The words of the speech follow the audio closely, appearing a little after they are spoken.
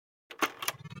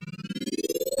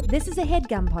This is a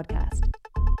HeadGum podcast.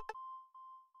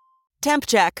 Temp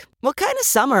check. What kind of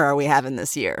summer are we having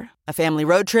this year? A family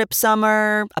road trip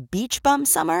summer? A beach bum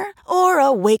summer? Or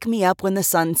a wake me up when the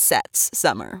sun sets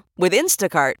summer? With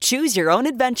Instacart, choose your own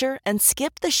adventure and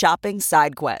skip the shopping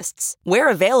side quests. Where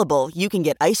available, you can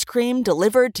get ice cream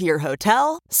delivered to your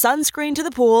hotel, sunscreen to the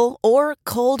pool, or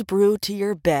cold brew to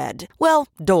your bed. Well,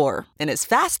 door, in as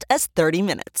fast as 30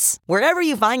 minutes. Wherever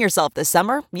you find yourself this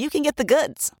summer, you can get the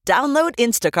goods. Download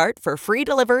Instacart for free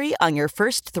delivery on your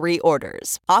first 3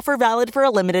 orders. Offer valid for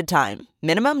a limited time.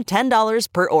 Minimum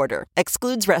 $10 per order.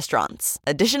 Excludes restaurants.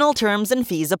 Additional terms and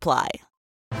fees apply.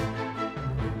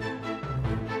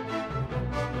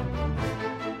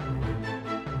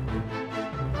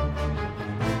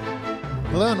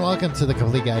 Hello and welcome to the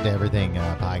Complete Guide to Everything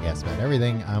podcast about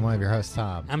everything. I'm one of your hosts,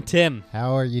 Tom. I'm Tim.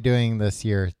 How are you doing this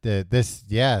year? This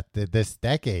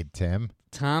decade, Tim.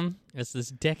 Tom, as this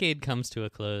decade comes to a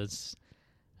close,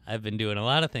 I've been doing a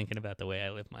lot of thinking about the way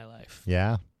I live my life.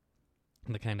 Yeah.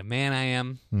 The kind of man I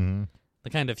am, Mm-hmm. the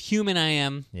kind of human I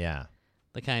am, Yeah.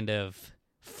 the kind of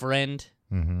friend,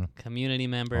 Mm-hmm. community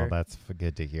member. Well, that's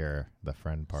good to hear. The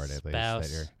friend part, at least, spouse.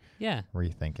 that you're Yeah.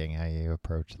 rethinking how you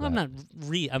approach Well, that.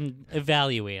 I'm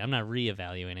evaluating. I'm not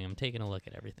re-evaluating. I'm taking a look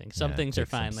at everything. Some Yeah, things are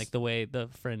take some fine, like the way the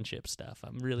friendship stuff.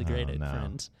 I'm really great at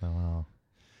friends. Oh, well,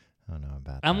 I don't know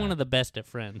about that. I'm one of the best at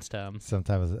friends, Tom.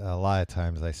 Sometimes, a lot of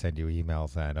times, I send you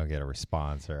emails and I don't get a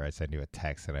response, or I send you a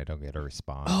text and I don't get a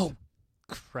response. Oh,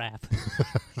 crap.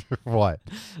 What?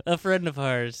 A friend of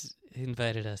ours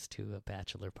invited us to a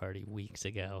bachelor party weeks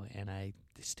ago, and I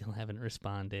still haven't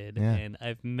responded. Yeah. And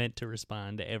I've meant to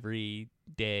respond every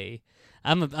day.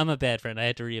 I'm a bad friend. I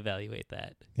had to reevaluate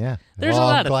that. Yeah. There's Well, a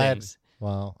I'm lot of glad, things.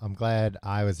 Well, I'm glad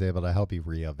I was able to help you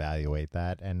reevaluate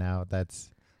that, and now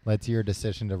that's your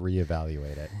decision to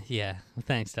reevaluate it. Yeah. Well,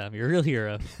 thanks, Tom. You're a real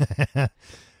hero.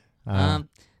 Yeah,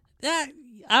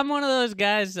 I'm one of those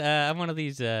guys. I'm one of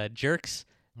these jerks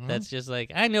that's just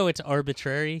like, I know it's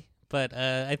arbitrary, but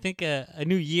I think a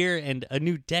new year and a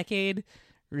new decade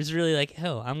is really like,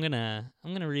 oh, I'm gonna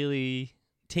really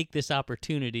take this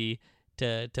opportunity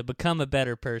to become a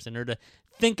better person, or to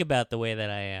think about the way that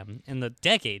I am. And the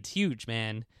decade's huge,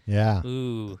 man. Yeah.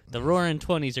 Ooh, the Roaring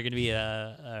 20s are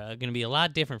gonna be a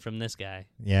lot different from this guy.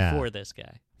 Yeah. For this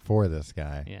guy. For this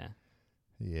guy. Yeah.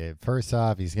 Yeah. First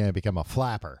off, he's going to become a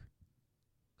flapper.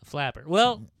 A flapper.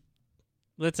 Well,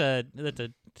 that's a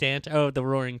dance. Oh, the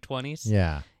Roaring 20s.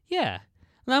 Yeah. Yeah.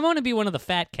 Well, I want to be one of the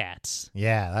fat cats.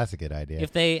 Yeah, that's a good idea.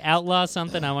 If they outlaw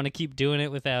something, I want to keep doing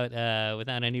it without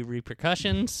any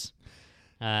repercussions.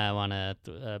 I want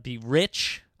to be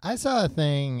rich. I saw a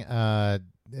thing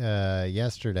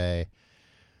yesterday,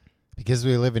 because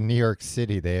we live in New York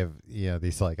City. They have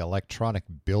these like electronic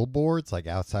billboards like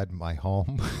outside my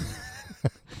home.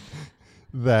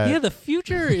 Yeah, the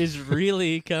future is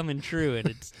really coming true, and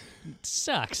it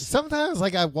sucks. Sometimes,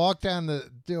 like, I walk down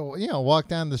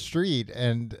the street,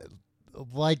 and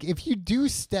like, if you do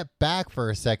step back for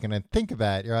a second and think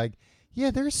about it, you're like, yeah,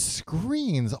 there's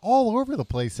screens all over the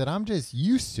place that I'm just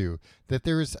used to. That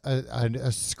there's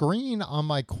a screen on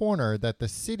my corner that the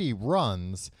city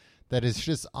runs that is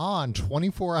just on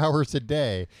 24 hours a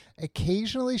day,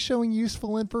 occasionally showing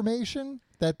useful information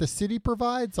that the city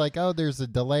provides, like, oh, there's a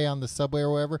delay on the subway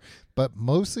or whatever, but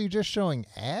mostly just showing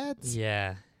ads.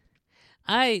 Yeah.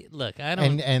 I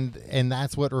don't. And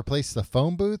that's what replaced the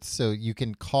phone booths. So you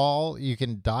can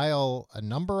dial a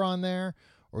number on there,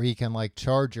 or you can like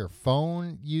charge your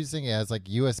phone using it as like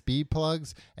USB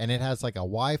plugs, and it has like a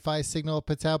Wi-Fi signal it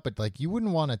puts out, but like you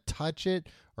wouldn't want to touch it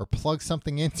or plug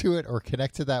something into it or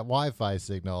connect to that Wi-Fi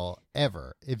signal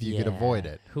ever if you could avoid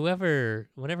it. Whatever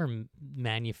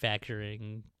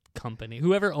manufacturing company,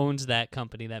 whoever owns that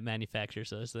company that manufactures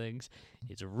those things,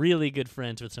 is really good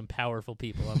friends with some powerful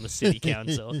people on the city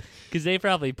council, because they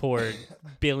probably poured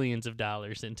billions of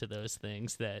dollars into those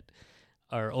things that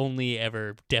are only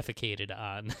ever defecated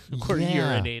on or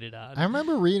urinated on. I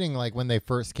remember reading, like, when they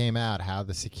first came out, how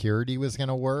the security was going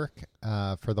to work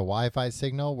for the Wi-Fi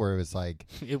signal, where it was like...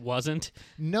 It wasn't?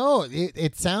 No,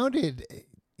 it sounded...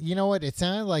 You know what? It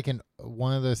sounded like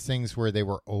one of those things where they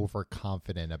were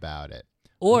overconfident about it.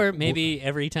 Or maybe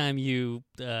every time you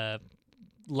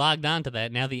logged on to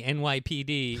that, now the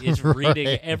NYPD is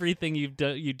reading everything you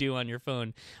do on your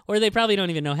phone. Or they probably don't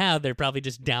even know how. They're probably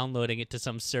just downloading it to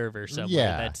some server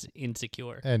somewhere that's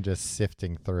insecure. And just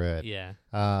sifting through it. Yeah.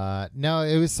 No,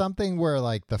 it was something where,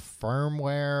 like, the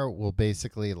firmware will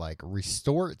basically, like,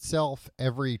 restore itself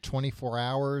every 24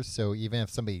 hours. So even if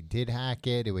somebody did hack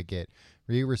it, it would get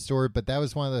restored. But that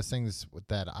was one of those things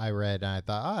that I read, and I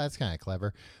thought, oh, that's kind of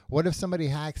clever. What if somebody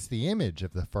hacks the image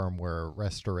of the firmware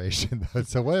restoration, though?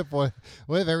 So what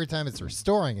if every time it's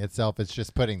restoring itself, it's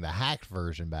just putting the hacked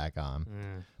version back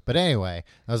on? But anyway,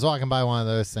 I was walking by one of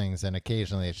those things, and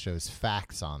occasionally it shows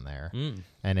facts on there.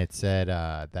 And it said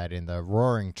that in the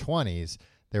Roaring 20s,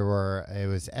 it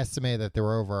was estimated that there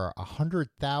were over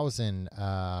 100,000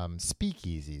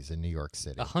 speakeasies in New York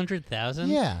City. 100,000?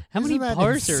 Yeah. How many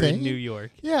bars are in New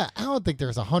York? Yeah, I don't think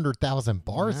there's 100,000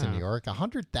 bars in New York.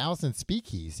 100,000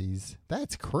 speakeasies.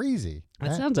 That's crazy.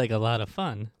 That sounds like a lot of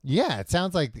fun. Yeah, it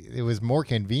sounds like it was more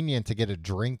convenient to get a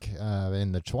drink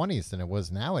in the 20s than it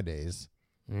was nowadays.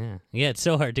 Yeah, it's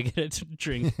so hard to get a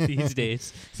drink these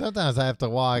days. Sometimes I have to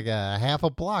walk half a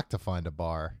block to find a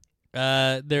bar.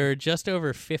 There are just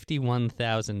over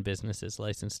 51,000 businesses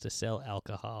licensed to sell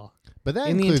alcohol. But that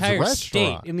in the includes entire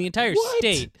restaurant. state. In the entire What?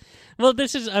 state. Well,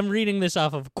 I'm reading this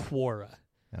off of Quora,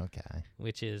 Okay.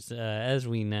 which is, as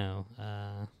we know,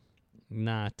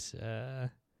 not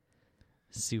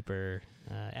super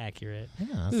accurate. Yeah, Ooh,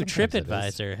 sometimes it is.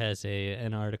 TripAdvisor has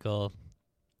an article,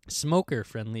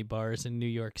 smoker-friendly bars in New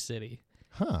York City.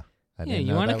 Huh. I Yeah, didn't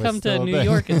you know want to that was come to still a New thing.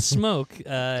 York and smoke,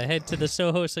 head to the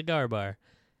Soho Cigar Bar.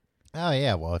 Oh,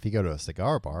 yeah. Well, if you go to a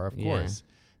cigar bar, of Yeah. course.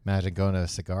 Imagine going to a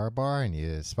cigar bar and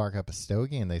you spark up a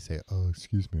stogie and they say, oh,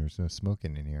 excuse me, there's no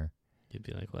smoking in here. You'd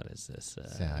be like, what is this?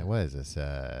 What is this?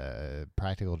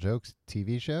 Practical Jokes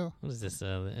TV show? What is this?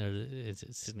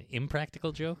 Is it an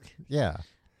impractical joke? Yeah.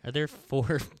 Are there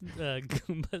 4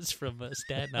 Goombas from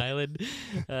Staten Island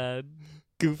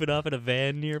goofing off in a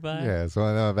van nearby? Yeah, so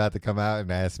I'm about to come out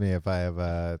and ask me if I have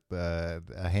a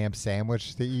ham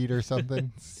sandwich to eat or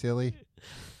something silly.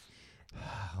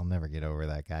 I'll never get over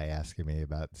that guy asking me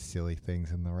about silly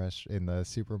things in the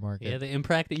supermarket.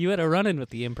 Yeah, you had a run-in with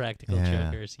the impractical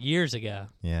jokers years ago.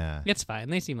 Yeah. It's fine.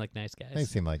 They seem like nice guys. They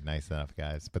seem like nice enough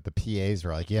guys, but the PAs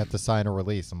were like, you have to sign a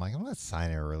release. I'm like, I'm not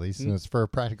signing a release. And it's for a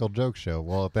practical joke show.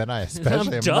 Well, then I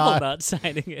especially I'm am about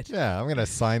signing it. Yeah, I'm going to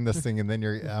sign this thing, and then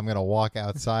I'm going to walk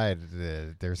outside.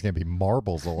 There's going to be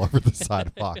marbles all over the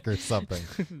sidewalk or something.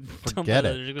 Forget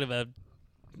it. There's going to have a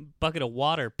bucket of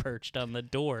water perched on the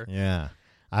door. Yeah.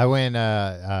 I went,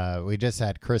 we just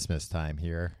had Christmas time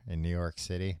here in New York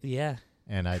City. Yeah.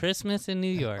 And Christmas in New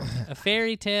York. A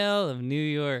Fairy Tale of New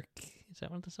York. Is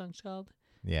that what the song's called?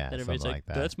 Yeah, that something like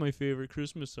that. That's my favorite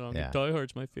Christmas song. Yeah. Die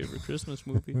Hard's my favorite Christmas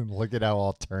movie. Look at how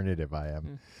alternative I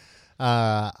am.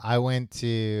 I went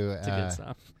to It's a good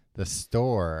song. the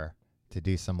store to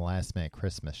do some last-minute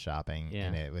Christmas shopping,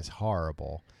 and it was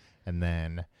horrible. And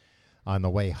then on the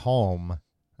way home,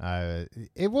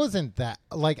 it wasn't that,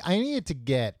 like, I needed to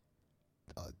get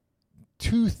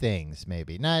 2 things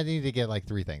maybe. No, I needed to get like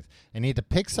 3 things. I need to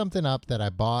pick something up that I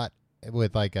bought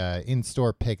with like a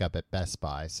in-store pickup at Best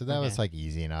Buy. So that was like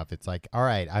easy enough. It's like, all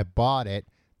right, I bought it.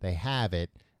 They have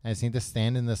it. I just need to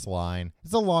stand in this line.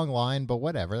 It's a long line, but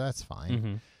whatever. That's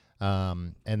fine.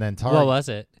 And then What was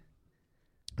it?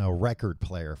 A record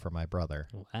player for my brother.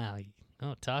 Wow.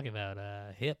 Oh, talk about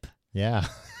hip. Yeah.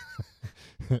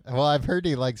 Well, I've heard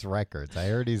he likes records. I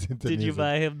heard he's into Did you music.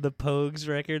 buy him the Pogues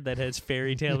record that has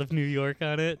Fairy Tale of New York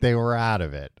on it? They were out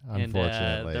of it,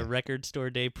 unfortunately. And the Record Store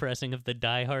Day pressing of the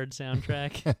Die Hard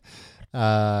soundtrack.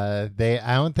 I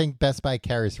don't think Best Buy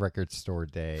carries Record Store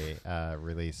Day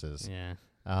releases. Yeah.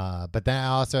 But then I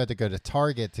also had to go to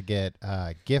Target to get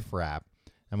gift wrap.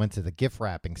 I went to the gift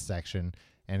wrapping section,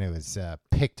 and it was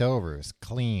picked over. It was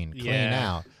clean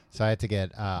out. So I had to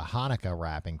get Hanukkah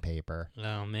wrapping paper.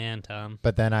 Oh, man, Tom.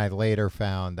 But then I later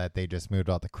found that they just moved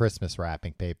all the Christmas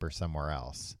wrapping paper somewhere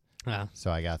else. Oh.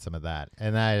 So I got some of that.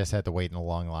 And then I just had to wait in a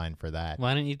long line for that.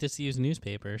 Why don't you just use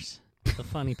newspapers? The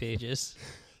funny pages.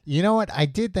 You know what? I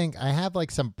did think I have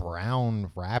like some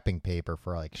brown wrapping paper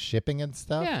for like shipping and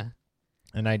stuff. Yeah.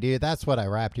 And that's what I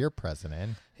wrapped your present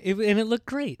in. And it looked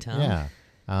great, Tom. Yeah.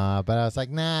 But I was like,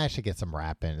 nah, I should get some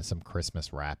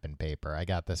Christmas wrapping paper. I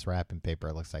got this wrapping paper.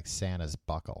 It looks like Santa's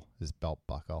buckle, his belt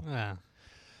buckle. Wow.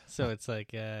 So it's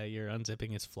like you're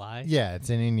unzipping his fly? Yeah, it's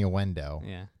an innuendo.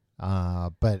 Yeah.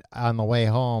 But on the way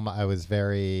home, I was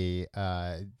very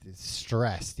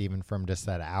stressed, even from just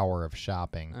that hour of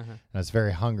shopping. Uh-huh. I was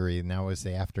very hungry, and that was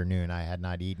the afternoon. I had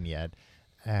not eaten yet.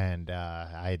 And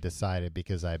I decided,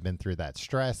 because I had been through that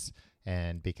stress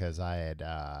and because I had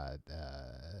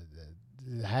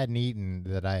hadn't eaten,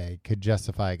 that I could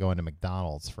justify going to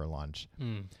McDonald's for lunch.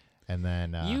 And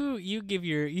then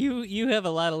you have a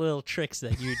lot of little tricks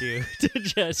that you do to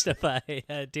justify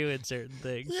doing certain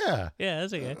things. Yeah,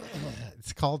 that's okay.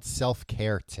 It's called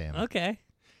self-care, Tim. Okay,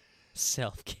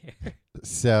 self-care.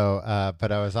 So,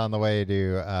 but I was on the way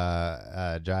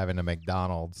to driving to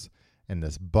McDonald's, and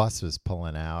this bus was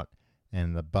pulling out,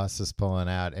 and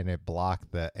it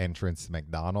blocked the entrance to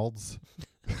McDonald's.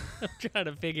 I'm trying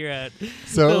to figure out.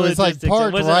 So the it was like logistics.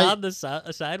 parked Was right it on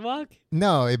the sidewalk?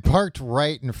 No, it parked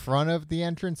right in front of the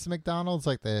entrance to McDonald's,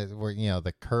 like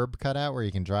the curb cutout where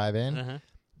you can drive in.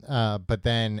 Uh-huh. But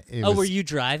then it were you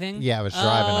driving? Yeah, I was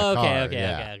driving a car.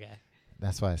 Okay.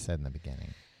 That's what I said in the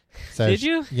beginning. So Did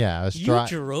you? Yeah, I was You driving.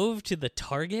 drove to the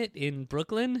Target in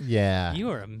Brooklyn? Yeah, You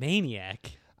are a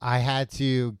maniac. I had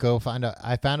to go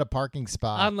I found a parking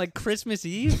spot. On like Christmas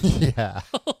Eve? Yeah,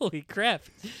 Holy crap.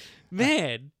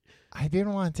 Man, I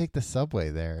didn't want to take the subway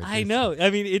there. I know. I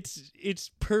mean,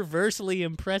 it's perversely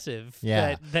impressive.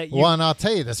 Yeah. That you. Well, and I'll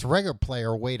tell you, this record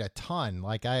player weighed a ton.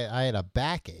 Like I had a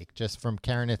backache just from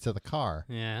carrying it to the car.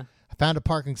 Yeah. I found a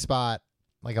parking spot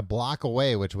like a block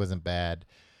away, which wasn't bad.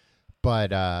 But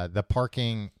the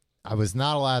parking, I was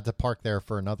not allowed to park there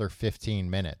for another 15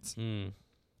 minutes.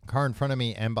 Car in front of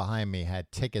me and behind me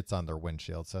had tickets on their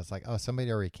windshield. So it's like, oh,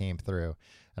 somebody already came through.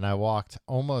 And I walked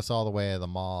almost all the way to the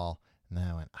mall. And then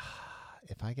I went,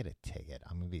 if I get a ticket,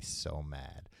 I'm going to be so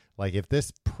mad. Like if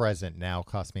this present now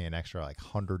cost me an extra like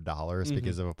 $100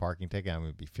 because of a parking ticket, I'm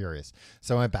going to be furious.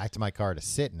 So I went back to my car to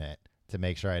sit in it to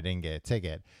make sure I didn't get a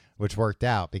ticket, which worked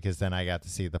out because then I got to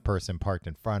see the person parked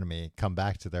in front of me come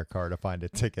back to their car to find a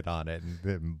ticket on it and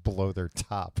then blow their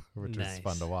top, which was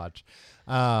fun to watch.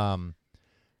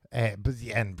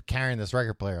 And carrying this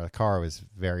record player, the car was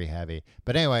very heavy.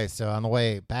 But anyway, so on the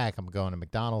way back, I'm going to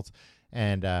McDonald's,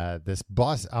 and this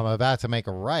bus, I'm about to make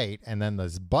a right, and then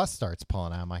this bus starts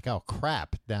pulling out. I'm like, oh,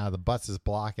 crap. Now the bus is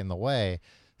blocking the way.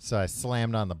 So I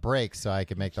slammed on the brakes so I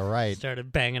could make the right.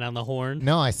 Started banging on the horn.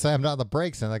 No, I slammed on the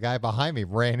brakes, and the guy behind me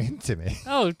ran into me.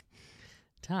 Oh,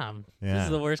 Tom, this Yeah. is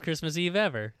the worst Christmas Eve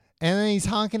ever. And then he's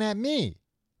honking at me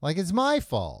like it's my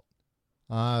fault.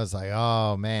 I was like,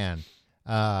 oh, man.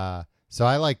 So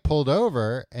I like pulled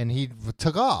over and he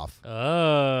took off.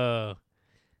 Oh.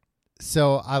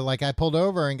 So I pulled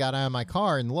over and got out of my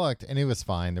car and looked, and it was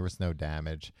fine. There was no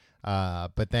damage.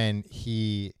 But then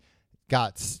he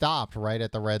got stopped right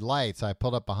at the red light. So I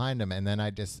pulled up behind him, and then I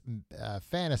just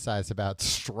fantasized about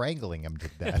strangling him to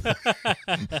death,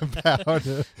 about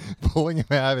pulling him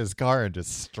out of his car and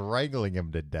just strangling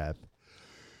him to death.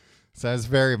 So I was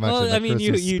very much in the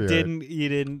Christmas you spirit.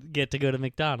 didn't get to go to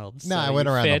McDonald's. No, so I went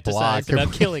you around the block. fantasized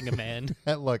about killing a man.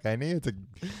 Look, I needed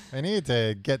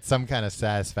to get some kind of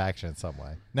satisfaction some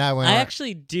way. Now I went I around-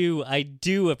 actually do. I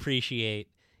do appreciate.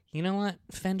 You know what?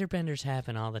 Fender benders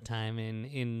happen all the time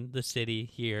in the city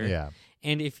here. Yeah.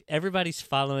 And if everybody's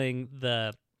following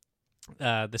the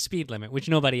speed limit, which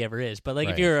nobody ever is, but like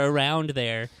if Right. you're around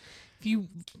there, if you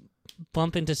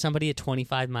bump into somebody at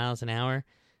 25 miles an hour.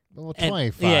 Well, and-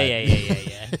 25.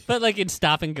 Yeah. But like in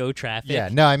stop and go traffic. Yeah,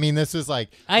 no, I mean, this was like...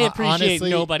 I appreciate honestly,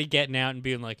 nobody getting out and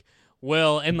being like,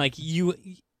 well, and like you,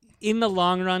 in the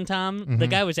long run, Tom, the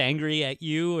guy was angry at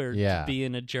you or Yeah.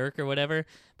 being a jerk or whatever.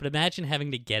 But imagine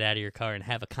having to get out of your car and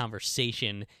have a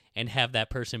conversation and have that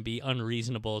person be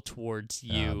unreasonable towards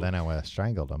you. Then I would have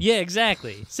strangled him. Yeah,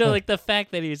 exactly. So like the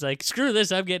fact that he's like, screw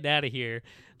this, I'm getting out of here.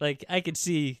 Like I could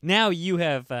see now you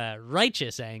have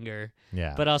righteous anger,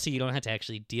 Yeah. but also you don't have to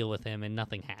actually deal with him and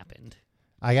nothing happened.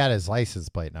 I got his license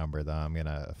plate number, though. I'm going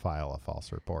to file a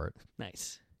false report.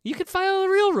 Nice. You could file a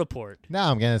real report. No,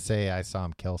 I'm going to say I saw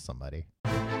him kill somebody.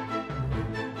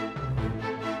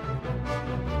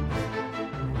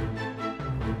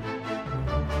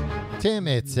 Tim,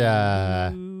 it's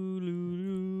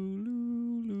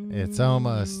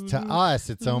almost, to us,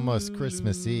 it's almost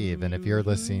Christmas Eve. And if you're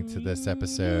listening to this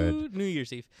episode, New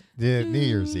Year's Eve. New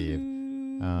Year's Eve.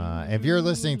 If you're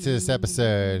listening to this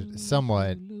episode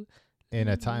somewhat in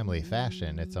a timely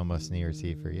fashion, it's almost New Year's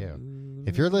Eve for you.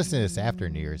 If you're listening to this after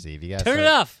New Year's Eve, you gotta Turn it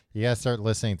off. You gotta start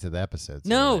listening to the episodes.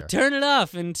 No, earlier. turn it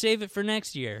off and save it for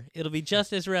next year. It'll be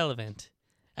just as relevant.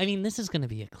 I mean, this is going to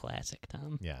be a classic,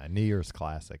 Tom. Yeah, a New Year's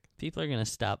classic. People are going to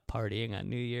stop partying on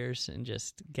New Year's and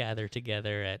just gather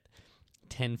together at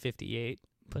 10:58.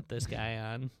 Put this guy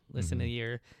on. Listen to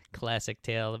your classic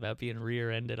tale about being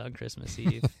rear-ended on Christmas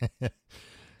Eve.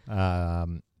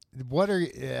 What are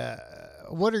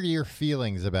your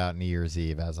feelings about New Year's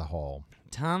Eve as a whole?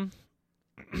 Tom,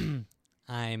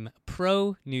 I'm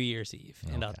pro New Year's Eve,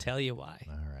 and I'll Okay. tell you why.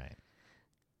 All right.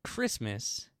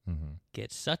 Christmas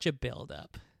gets such a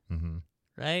build-up,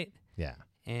 right? Yeah.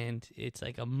 And it's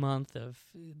like a month of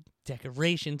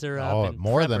decorations are up. Oh, and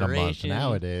more than a month preparation.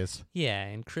 nowadays. Yeah,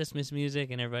 and Christmas music,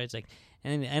 and everybody's like,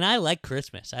 and I like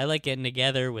Christmas. I like getting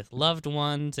together with loved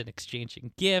ones and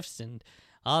exchanging gifts and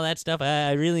all that stuff.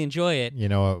 I really enjoy it. You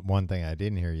know what? One thing I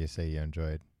didn't hear you say you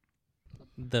enjoyed.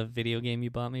 The video game you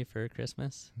bought me for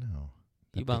Christmas. No.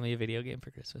 You bought me a video game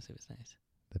for Christmas. It was nice.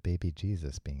 The baby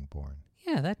Jesus being born.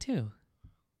 Yeah, that too.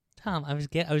 Tom, I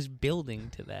was building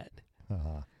to that.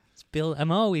 Uh-huh.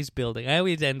 I'm always building. I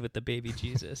always end with the baby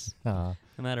Jesus, Uh-huh.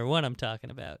 no matter what I'm talking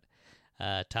about.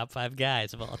 Top 5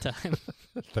 guys of all time.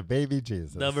 The baby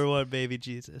Jesus. Number 1, baby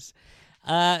Jesus.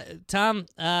 Tom,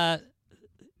 what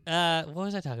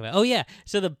was I talking about? Oh yeah,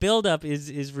 so the build-up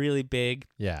is really big.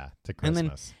 Yeah, to And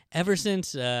Christmas. then ever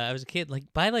since I was a kid,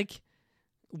 like by like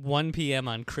 1 p.m.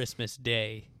 on Christmas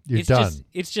Day, You're done.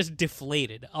 It's just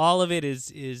deflated. All of it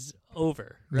is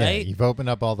over, Yeah, right? you've opened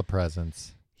up all the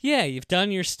presents. Yeah, you've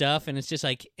done your stuff, and it's just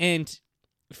like, and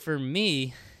for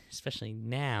me, especially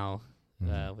now,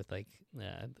 with like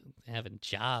having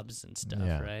jobs and stuff,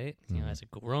 Yeah. right? You know, as a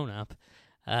grown up,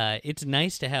 it's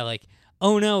nice to have like,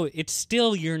 oh no, it's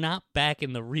still you're not back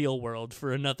in the real world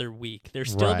for another week.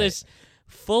 There's still Right. this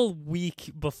full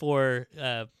week before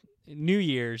New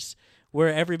Year's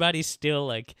where everybody's still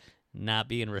like not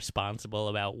being responsible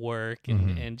about work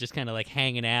and just kind of like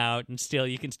hanging out, and still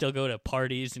you can still go to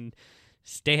parties and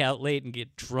stay out late and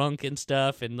get drunk and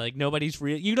stuff, and like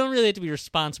you don't really have to be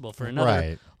responsible for another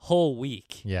Right. whole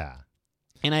week, Yeah.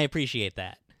 and I appreciate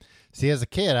that. See, as a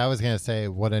kid, I was going to say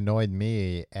what annoyed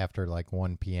me after like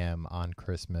 1 p.m. on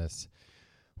Christmas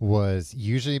was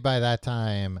usually by that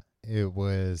time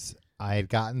I had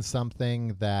gotten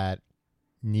something that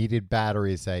needed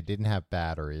batteries that I didn't have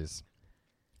batteries,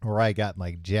 or I got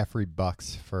like Jeffrey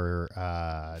Bucks for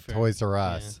Toys R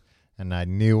Us. And I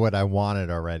knew what I wanted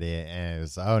already, and it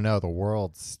was, oh no, the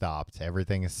world stopped.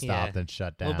 Everything is stopped and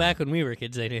shut down. Well, back when we were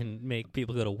kids, they didn't make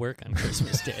people go to work on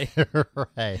Christmas Day.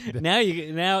 Right. Now,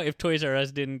 if Toys R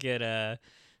Us didn't get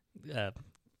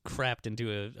crapped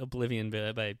into oblivion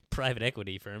by private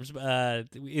equity firms,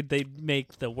 they'd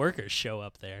make the workers show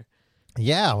up there.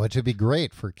 Yeah, which would be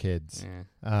great for kids.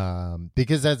 Yeah.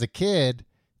 Because as a kid,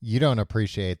 you don't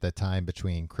appreciate the time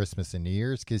between Christmas and New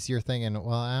Year's because you're thinking,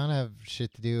 well, I don't have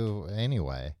shit to do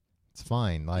anyway. It's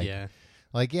fine. Yeah,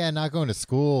 not going to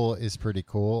school is pretty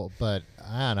cool, but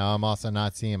I don't know. I'm also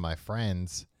not seeing my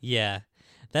friends. Yeah,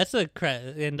 that's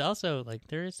and also like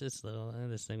there is this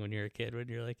thing when you're a kid when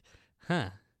you're like,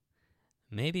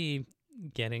 maybe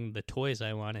getting the toys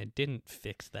I wanted didn't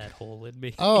fix that hole in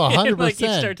me. Oh, 100%. Like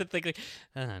you start to think like,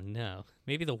 no,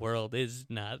 maybe the world is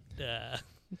not.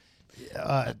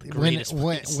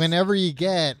 Whenever you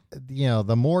get,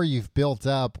 the more you've built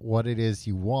up what it is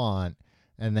you want,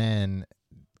 and then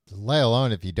let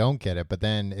alone if you don't get it, but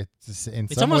then it's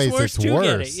some ways worse it's to worse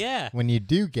get it, yeah. when you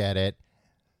do get it,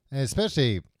 and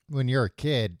especially when you're a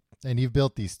kid and you've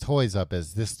built these toys up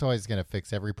as this toy is going to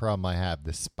fix every problem I have,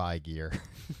 the spy gear.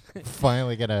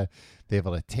 Finally going to be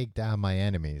able to take down my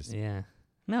enemies. Yeah.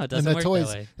 No, it doesn't work toys,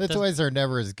 that way. The toys are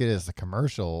never as good as the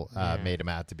commercial made them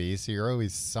out to be, so you're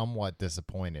always somewhat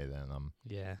disappointed in them.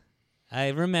 Yeah. I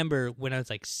remember when I was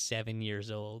like 7 years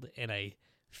old, and I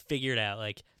figured out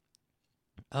like,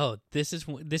 oh, this is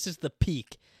the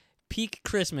peak. Peak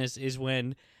Christmas is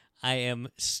when I am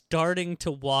starting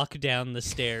to walk down the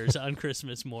stairs on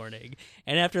Christmas morning,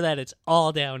 and after that, it's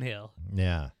all downhill.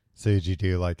 Yeah. So did you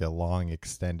do like a long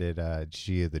extended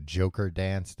the Joker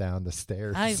dance down the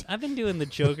stairs? I've been doing the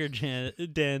Joker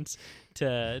dance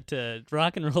to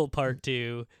Rock and Roll Part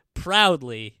 2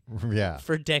 proudly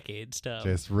for decades, Tom.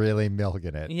 Just really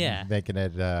milking it. Yeah. Making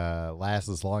it last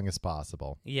as long as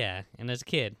possible. Yeah, and as a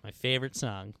kid, my favorite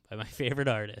song by my favorite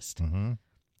artist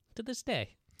to this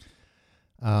day.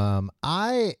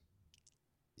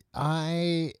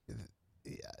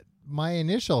 My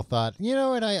initial thought,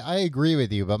 and I agree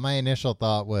with you, but my initial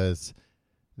thought was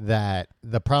that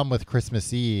the problem with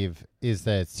Christmas Eve is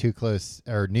that it's too close,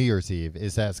 or New Year's Eve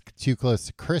is that it's too close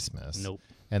to Christmas. Nope.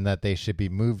 And that they should be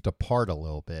moved apart a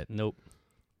little bit. Nope.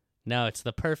 No, it's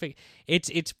the perfect.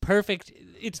 It's perfect.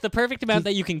 It's the perfect amount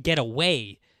that you can get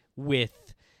away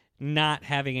with not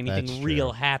having anything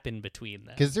real happen between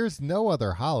them. Because there's no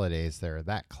other holidays that are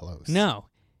that close. No,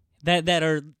 that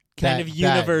are kind of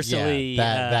universally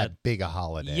that big a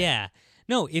holiday. Yeah.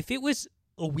 No, if it was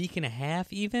a week and a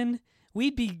half, even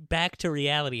we'd be back to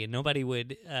reality, and nobody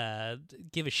would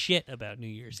give a shit about New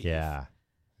Year's Eve. Yeah,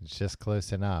 it's just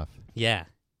close enough. Yeah.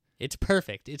 It's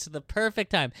perfect. It's the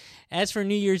perfect time. As for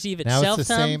New Year's Eve now itself, it's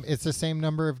the same. It's the same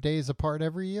number of days apart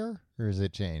every year, or does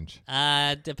it change?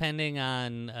 Depending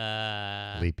on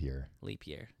leap year. Leap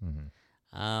year.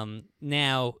 Mm-hmm.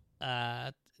 Now,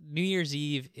 New Year's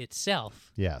Eve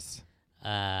itself. Yes.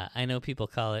 I know people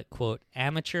call it, quote,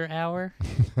 amateur hour.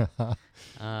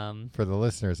 For the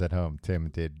listeners at home, Tim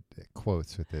did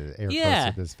quotes with the air Yeah,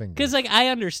 quotes with his fingers. because like I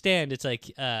understand, it's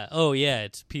like, oh yeah,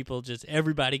 it's people just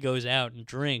everybody goes out and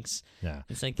drinks. yeah,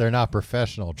 It's like they're not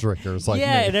professional drinkers like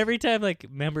yeah, me. and every time like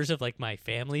members of like my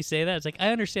family say that, it's like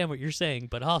I understand what you're saying,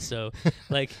 but also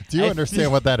like, Do you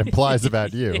understand what that implies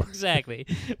about you? Exactly,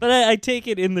 but I take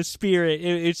it in the spirit.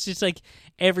 It's just like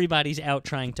everybody's out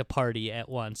trying to party at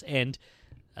once, and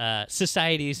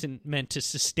society isn't meant to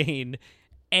sustain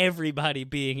everybody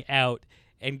being out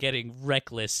and getting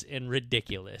reckless and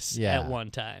ridiculous Yeah. at one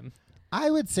time.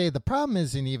 I would say the problem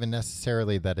isn't even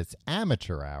necessarily that it's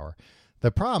amateur hour.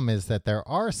 The problem is that there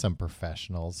are some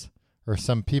professionals or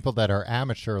some people that are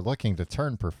amateur looking to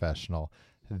turn professional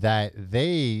that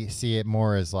they see it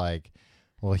more as like,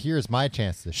 well, here's my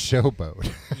chance to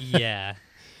showboat. Yeah.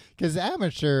 Because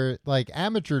amateur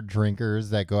drinkers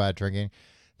that go out drinking,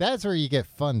 that's where you get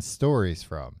fun stories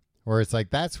from. Where it's like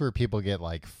that's where people get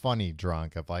like funny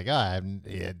drunk of like,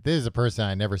 this is a person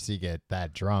I never see get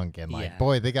that drunk, and like, Yeah.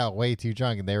 boy, they got way too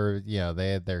drunk, and they were,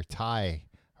 they had their tie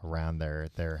around their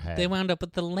head. They wound up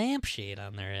with the lampshade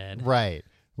on their head. Right.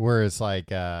 Whereas like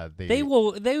They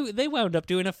wound up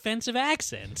doing offensive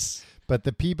accents. but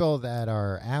the people that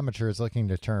are amateurs looking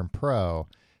to turn pro,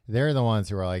 they're the ones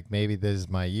who are like, maybe this is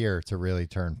my year to really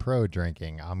turn pro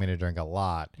drinking. I'm going to drink a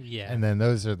lot. Yeah. And then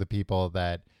those are the people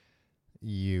that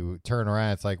you turn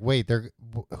around. It's like, wait,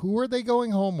 who are they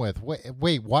going home with?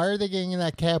 Wait, why are they getting in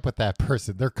that cab with that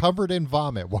person? They're covered in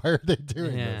vomit. Why are they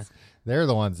doing Yeah. this? They're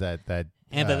the ones that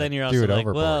And but then you're do also it like,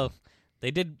 overboard. well, they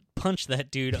did punch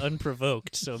that dude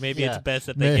unprovoked, so maybe Yeah. it's best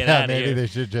that they get out of maybe here. they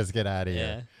should just get out of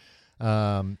Yeah.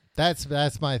 here.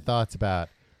 That's my thoughts about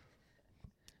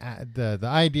the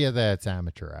idea that it's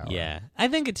amateur hour. Yeah. I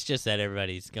think it's just that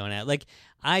everybody's going out. Like,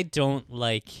 I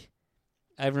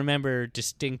remember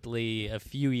distinctly a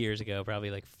few years ago, probably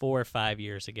like 4 or 5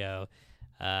 years ago,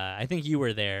 I think you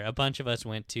were there. A bunch of us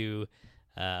went to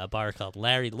a bar called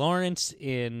Larry Lawrence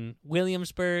in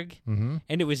Williamsburg, Mm-hmm.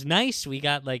 and it was nice. We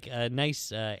got like a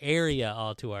nice area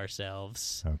all to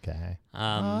ourselves. Okay.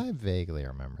 I vaguely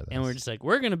remember this. And we're just like,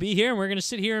 we're going to be here, and we're going to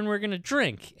sit here, and we're going to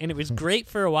drink. And it was great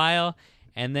for a while.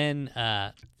 And then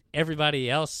everybody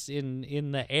else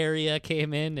in the area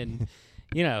came in, and,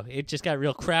 it just got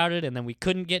real crowded. And then we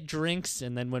couldn't get drinks.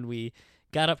 And then when we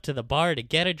got up to the bar to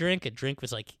get a drink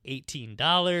was like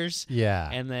 $18. Yeah.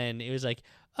 And then it was like,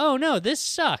 oh, no, this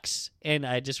sucks. And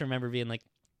I just remember being like,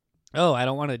 oh, I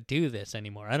don't want to do this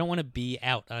anymore. I don't want to be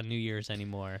out on New Year's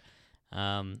anymore.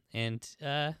 And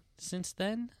since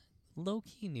then,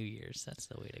 low-key New Year's, that's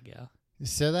the way to go.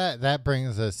 So that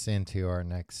brings us into our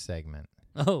next segment.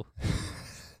 Oh.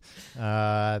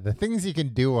 The things you can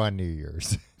do on New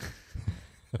Year's.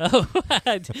 Oh,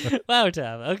 wow,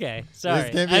 Tom. Okay, sorry.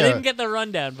 I didn't get the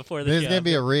rundown before the This show. is going to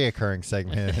be a reoccurring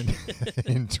segment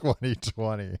in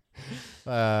 2020.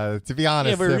 To be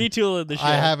honest, Yeah, we're retooling the show.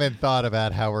 I haven't thought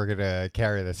about how we're going to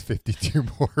carry this 52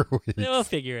 more weeks. We'll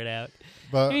figure it out.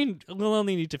 But I mean, we'll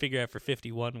only need to figure out for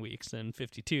 51 weeks, and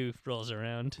 52 rolls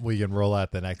around. we can roll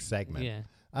out the next segment.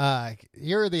 Yeah.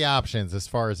 Here are the options as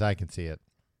far as I can see it.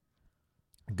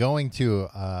 Going to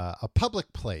a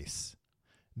public place,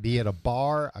 be it a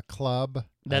bar, a club.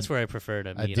 That's where I prefer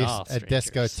to meet all a strangers.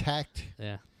 discotheque.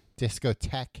 Yeah.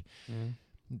 Discotheque.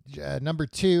 Mhm. Number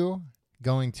 2,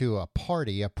 going to a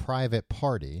party, a private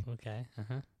party. Okay.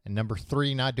 Uh-huh. And number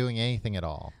 3, not doing anything at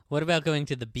all. What about going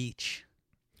to the beach?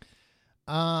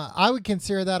 I would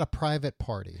consider that a private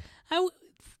party.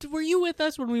 Were you with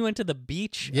us when we went to the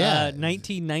beach? Yeah.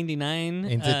 1999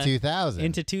 Into 2000.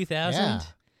 Into 2000.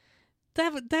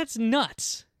 Yeah. That's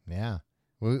nuts. Yeah.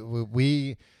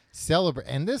 We celebrate.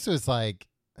 And this was like,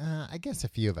 I guess a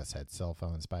few of us had cell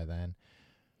phones by then.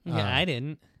 Yeah, I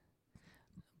didn't.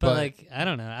 But like, I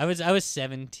don't know. I was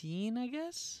 17, I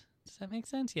guess. Does that make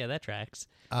sense? Yeah, that tracks.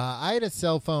 I had a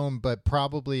cell phone, but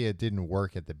probably it didn't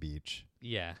work at the beach.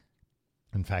 Yeah.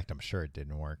 In fact, I'm sure it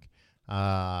didn't work.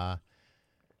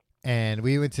 And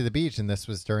we went to the beach, and this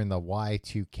was during the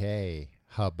Y2K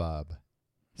hubbub.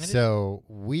 So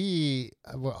we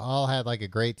all had like a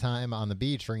great time on the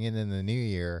beach ringing in the new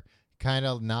year, kind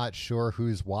of not sure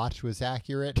whose watch was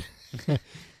accurate.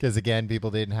 Because, again, people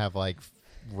didn't have like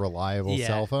reliable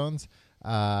cell phones.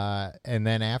 And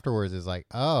then afterwards it's like,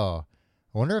 oh,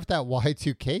 I wonder if that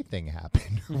Y2K thing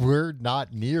happened. We're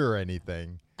not near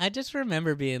anything. I just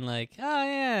remember being like, oh,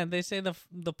 yeah, they say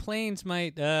the planes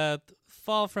might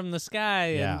fall from the sky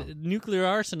and nuclear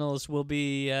arsenals will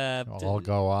be... all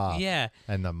go off. Yeah.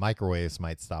 And the microwaves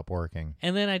might stop working.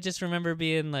 And then I just remember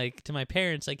being like, to my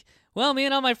parents, like, well, me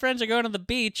and all my friends are going to the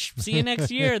beach. See you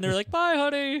next year. And they're like, bye,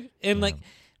 honey. And like,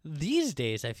 these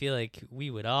days, I feel like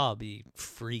we would all be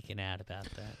freaking out about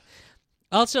that.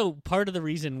 Also, part of the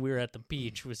reason we were at the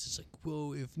beach was just like,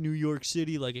 whoa, if New York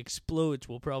City like explodes,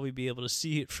 we'll probably be able to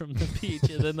see it from the beach.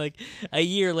 And then like a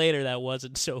year later, that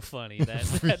wasn't so funny. That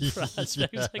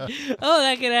prospect was like, oh,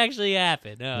 that could actually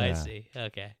happen. Oh, I see.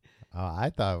 Okay. Oh, I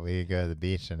thought we could go to the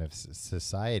beach, and if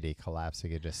society collapsed, we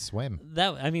could just swim.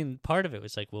 Part of it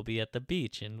was like we'll be at the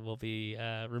beach and we'll be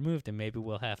removed, and maybe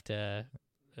we'll have to.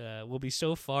 We'll be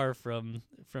so far from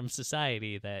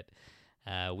society that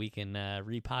we can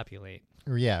repopulate.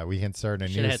 Yeah, we can start a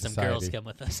Should new have had some society. girls come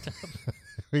with us.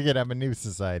 We could have a new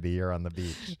society here on the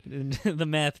beach. The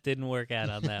math didn't work out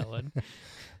on that one.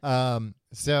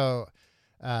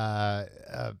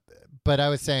 But I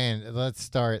was saying, let's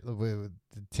start with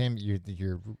Tim.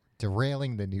 You're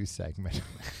derailing the new segment.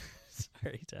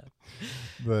 Sorry, Tom.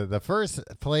 The first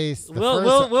place.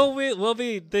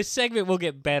 This segment will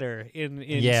get better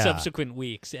in subsequent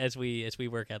weeks as we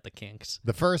work out the kinks.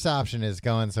 The first option is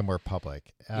going somewhere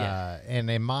public.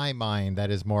 And in my mind, that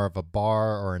is more of a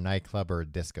bar or a nightclub or a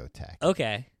discotheque.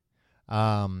 Okay.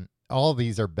 All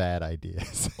these are bad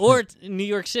ideas. Or New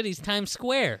York City's Times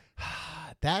Square.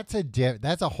 That's a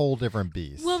whole different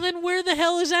beast. Well, then where the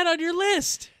hell is that on your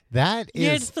list? That is. You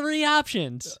had 3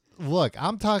 options. Look,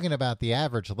 I'm talking about the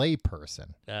average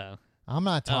layperson. Oh. I'm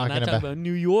not talking about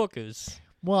New Yorkers.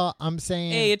 Well, I'm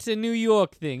saying. Hey, it's a New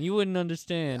York thing. You wouldn't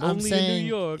understand. I'm Only saying, in New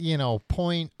York.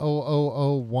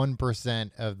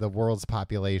 0.0001% of the world's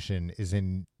population is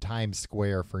in Times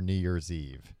Square for New Year's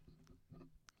Eve.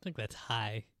 I think that's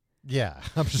high. Yeah,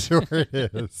 I'm sure it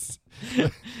is.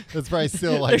 That's probably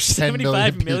still like There's 10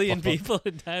 75 million people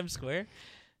in Times Square.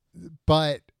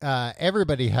 But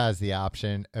everybody has the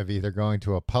option of either going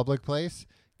to a public place,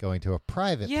 going to a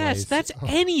private place. Yes, that's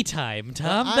any time,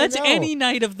 Tom. I That's know. any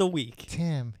night of the week.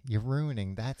 Tim, you're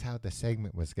ruining. That's how the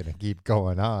segment was going to keep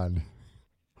going on.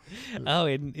 Oh,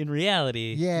 in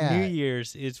reality, Yeah. New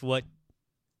Year's is what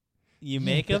you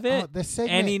make of it. The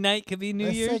segment, Any night could be New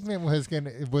the Year's. segment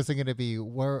wasn't going to be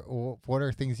what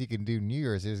are things you can do New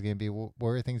Year's. It was going to be what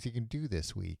are things you can do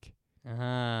this week.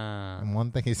 And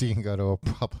one thing is you can go to a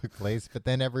public place, but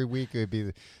then every week it'd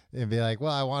be like,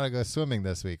 well, I want to go swimming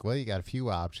this week. Well, you got a few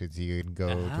options. You can go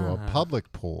to a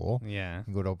public pool, Yeah. you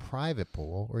can go to a private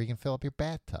pool, or you can fill up your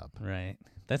bathtub. Right.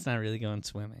 That's not really going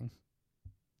swimming.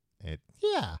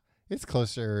 It's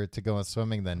closer to going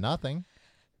swimming than nothing.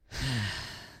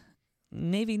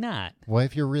 Maybe not. Well,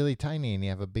 if you're really tiny and you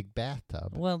have a big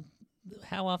bathtub. Well,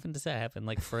 how often does that happen?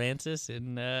 Like Francis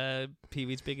in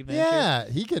Pee-wee's Big Adventure? Yeah,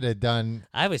 he could have done.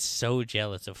 I was so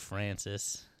jealous of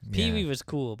Francis. Yeah. Pee-wee was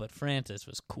cool, but Francis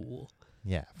was cool.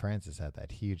 Yeah, Francis had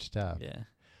that huge tub. Yeah.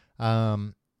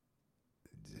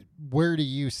 Where do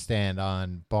you stand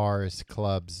on bars,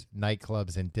 clubs,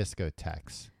 nightclubs, and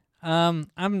discotheques?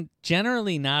 I'm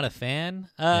generally not a fan.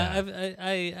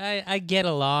 I get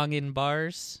along in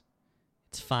bars.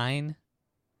 It's fine.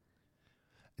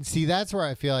 See, that's where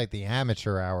I feel like the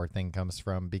amateur hour thing comes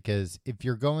from, because if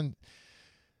you're going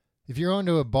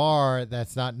to a bar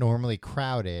that's not normally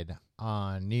crowded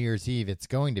on New Year's Eve, it's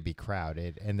going to be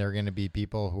crowded, and there are going to be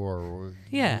people who are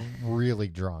really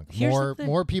drunk. Here's the thing.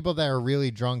 More people that are really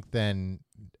drunk than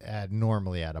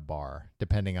normally at a bar,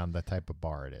 depending on the type of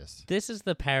bar it is. This is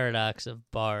the paradox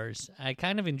of bars. I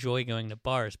kind of enjoy going to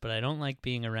bars, but I don't like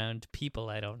being around people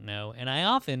I don't know, and I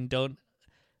often don't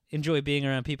enjoy being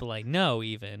around people I know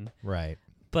even. Right.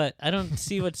 But I don't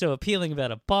see what's so appealing about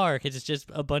a bar, because it's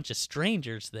just a bunch of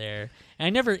strangers there. And I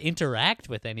never interact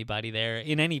with anybody there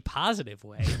in any positive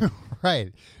way.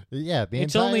 Right. Yeah.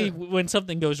 It's only when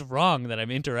something goes wrong that I'm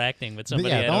interacting with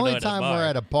somebody I the don't only know at a time bar. we're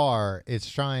at a bar is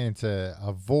trying to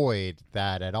avoid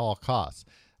that at all costs.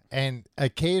 And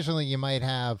occasionally you might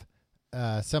have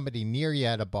somebody near you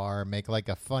at a bar make like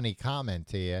a funny comment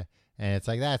to you, and it's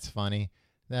like, that's funny.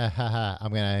 I'm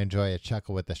going to enjoy a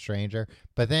chuckle with a stranger.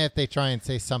 But then if they try and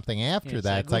say something after It's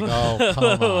that, like, it's like, oh, come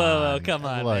on. whoa, come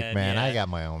on, Look, man, yeah. I got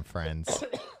my own friends.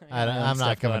 I got I'm not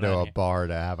stuff coming going to on a here. bar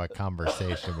to have a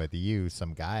conversation with you,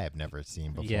 some guy I've never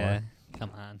seen before. Yeah,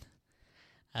 come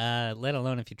on. Let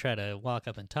alone if you try to walk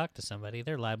up and talk to somebody,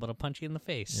 they're liable to punch you in the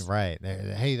face. Right.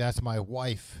 Hey, that's my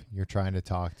wife you're trying to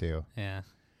talk to. Yeah.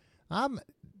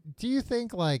 Do you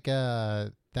think like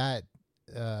that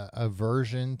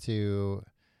aversion to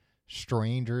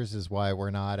strangers is why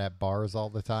we're not at bars all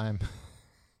the time?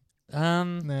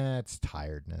 Nah, it's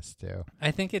tiredness too.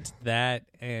 I think it's that,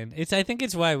 and I think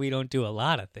it's why we don't do a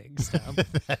lot of things, Tom.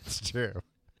 That's true.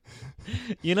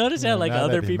 You notice Yeah, how like now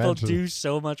other that you people mention it. do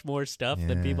so much more stuff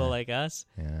than Yeah. people like us?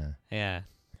 Yeah. Yeah.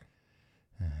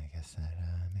 I guess that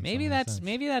makes Maybe a lot of that's sense.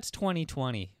 maybe that's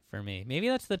 2020 for me. Maybe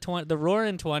that's the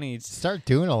roaring 20s. Start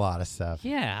doing a lot of stuff.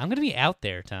 Yeah, I'm gonna be out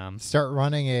there, Tom. Start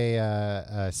running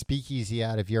a speakeasy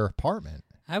out of your apartment.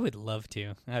 I would love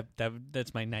to.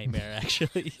 That's my nightmare,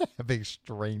 actually. Big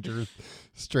strangers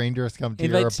come to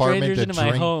Invite your apartment strangers to into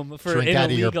drink, my home for drink an out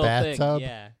of your illegal thing. bathtub.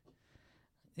 Yeah.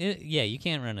 Yeah, you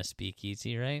can't run a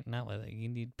speakeasy, right? Not with it. You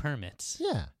need permits.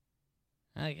 Yeah.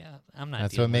 I'm not.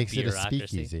 That's dealing what makes with it a bureaucracy.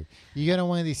 speakeasy. You go to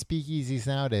one of these speakeasies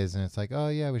nowadays, and it's like, oh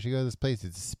yeah, we should go to this place.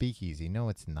 It's a speakeasy. No,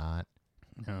 it's not.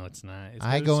 No, it's not. It's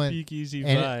I got go a in, speakeasy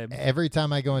and vibe. every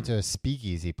time I go into a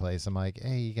speakeasy place, I'm like,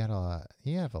 hey,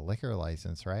 you have a liquor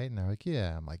license, right? And they're like,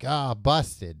 yeah. I'm like,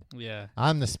 busted. Yeah.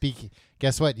 I'm the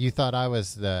Guess what? You thought I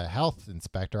was the health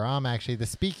inspector. I'm actually the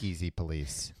speakeasy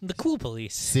police. The cool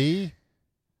police. See?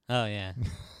 Oh yeah.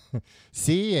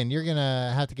 See? And you're going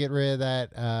to have to get rid of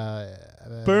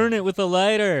that. Burn it with a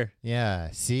lighter. Yeah.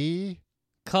 See?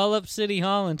 Call up City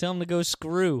Hall and tell them to go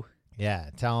screw. Yeah.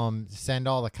 Tell them, send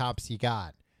all the cops you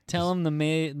got. Tell them the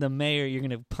mayor, you're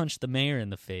going to punch the mayor in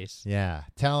the face. Yeah.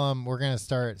 Tell them we're going to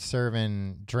start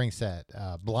serving drinks at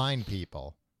blind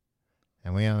people.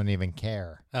 And we don't even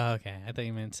care. Oh, okay. I thought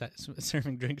you meant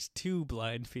serving drinks to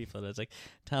blind people. I was like,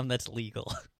 Tom, that's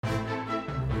legal.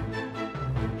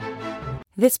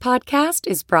 This podcast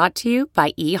is brought to you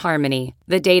by eHarmony,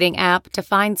 the dating app to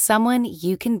find someone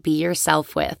you can be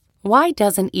yourself with. Why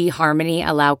doesn't eHarmony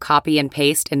allow copy and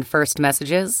paste in first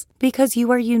messages? Because you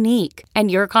are unique,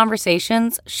 and your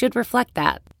conversations should reflect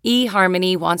that.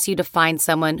 eHarmony wants you to find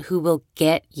someone who will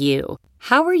get you.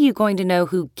 How are you going to know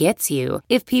who gets you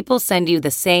if people send you the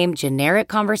same generic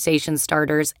conversation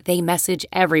starters they message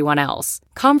everyone else?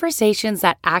 Conversations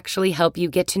that actually help you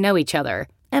get to know each other.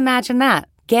 Imagine that.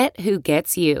 Get who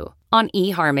gets you on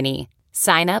eHarmony.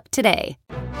 Sign up today.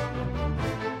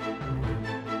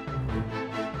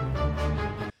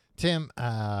 Tim,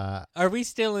 Are we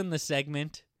still in the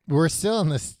segment? we're still in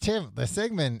this. Tim, the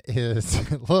segment is,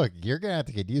 look, you're going to have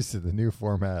to get used to the new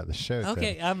format of the show.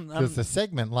 Okay, Because the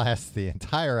segment lasts the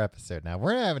entire episode. Now,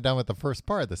 we haven't done with the first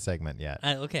part of the segment yet.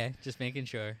 Okay, just making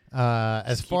sure.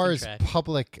 As far as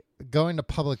track. going to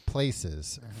public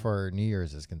places for New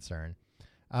Year's is concerned,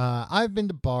 I've been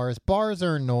to bars. Bars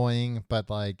are annoying, but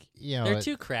They're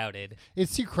too crowded.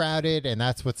 It's too crowded, and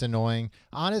that's what's annoying.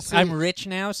 Honestly, I'm rich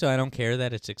now, so I don't care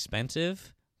that it's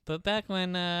expensive. But back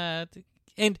when,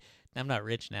 and I'm not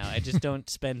rich now. I just don't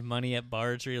spend money at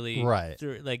bars really. Right.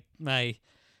 Like my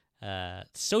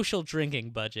social drinking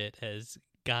budget has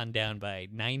gone down by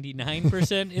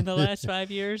 99% in the last 5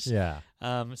 years. Yeah.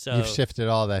 So You've shifted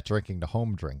all that drinking to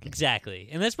home drinking. Exactly,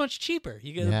 and that's much cheaper.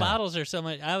 You get the bottles are so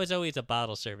much. I was always a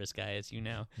bottle service guy, as you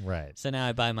know. Right. So now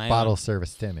I buy my Bottle own.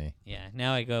 service, Timmy. Yeah.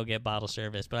 Now I go get bottle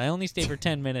service, but I only stay for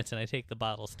 10 minutes and I take the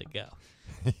bottles to go.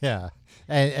 Yeah.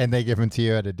 And they give them to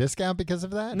you at a discount because of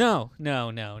that? No.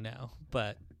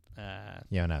 But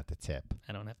You don't have to tip.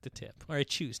 I don't have to tip, or I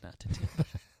choose not to tip.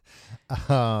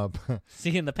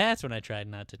 See, in the past when I tried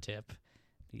not to tip,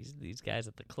 these guys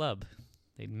at the club,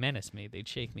 they'd menace me. They'd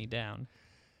shake me down.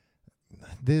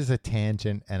 This is a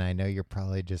tangent, and I know you're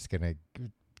probably just going to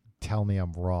tell me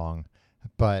I'm wrong.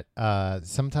 But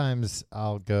sometimes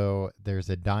there's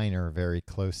a diner very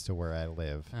close to where I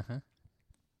live. Uh-huh.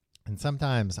 And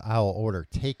sometimes I'll order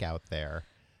takeout there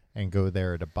and go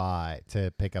there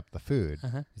to pick up the food.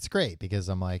 Uh-huh. It's great because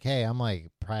I'm like, hey, I'm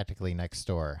like practically next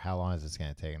door. How long is this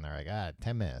going to take? And they're like,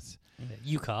 10 minutes.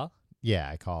 You call? Yeah,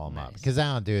 I call them up Nice. because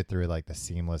I don't do it through like the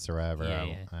Seamless or whatever.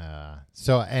 Yeah.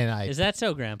 Is that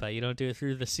so, Grandpa? You don't do it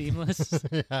through the Seamless?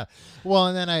 Yeah. Well,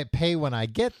 and then I pay when I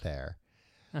get there.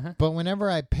 Uh-huh. But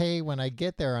whenever I pay when I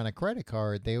get there on a credit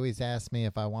card, they always ask me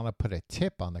if I want to put a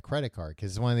tip on the credit card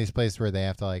because it's one of these places where they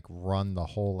have to like run the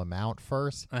whole amount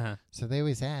first. Uh-huh. So they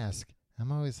always ask.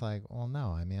 I'm always like, well,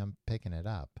 no. I mean, I'm picking it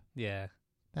up. Yeah,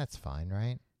 That's fine,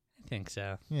 right? I think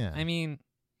so. Yeah. I mean,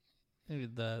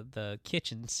 the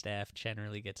kitchen staff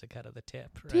generally gets a cut of the tip,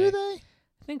 right? Do they?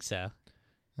 I think so.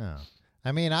 Oh.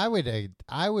 I mean, I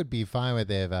would be fine with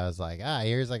it if I was like,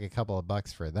 here's like a couple of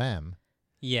bucks for them.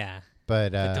 Yeah.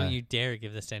 But Don't you dare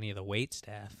give this to any of the wait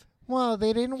staff. Well,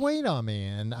 they didn't wait on me,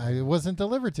 and it wasn't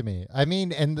delivered to me. I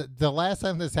mean, and the last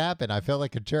time this happened, I felt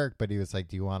like a jerk, but he was like,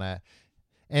 do you want to...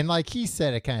 And like he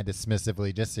said it kind of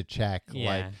dismissively just to check.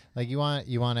 Yeah. Like do you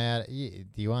want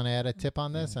to add a tip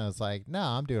on this? And I was like, no,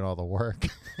 I'm doing all the work.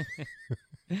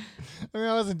 I mean,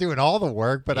 I wasn't doing all the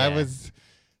work, but I Yeah. was...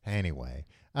 Anyway...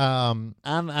 Hey,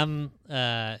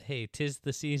 'tis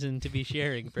the season to be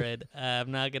sharing, Fred.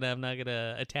 I'm not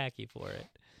gonna attack you for it.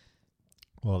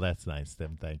 Well, that's nice,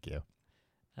 Tim. Thank you.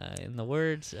 In the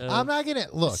words of I'm not gonna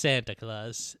look Santa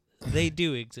Claus, they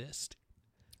do exist.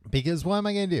 because what am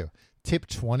I gonna do? tip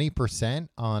 20%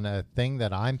 on a thing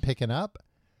that I'm picking up,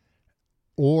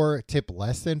 or tip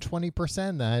less than 20%,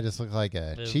 then I just look like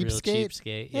a Real cheapskate.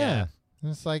 cheapskate, Yeah. yeah. And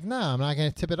it's like, no, I'm not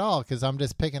going to tip at all because I'm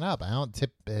just picking up. I don't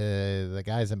tip the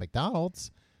guys at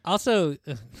McDonald's. Also,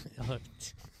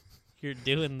 you're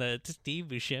doing the Steve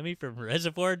Buscemi from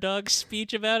Reservoir Dogs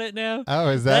speech about it now. Oh,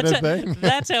 is that That's a thing?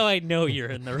 That's how I know you're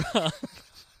in the wrong.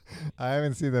 I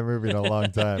haven't seen that movie in a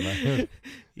long time.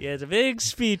 He has a big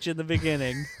speech in the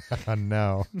beginning. Oh,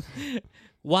 no.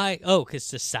 Why? Oh, because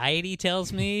society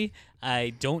tells me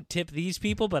I don't tip these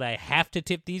people, but I have to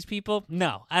tip these people?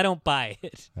 No, I don't buy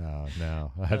it. Oh,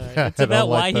 no. It's about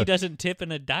why he doesn't tip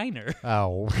in a diner.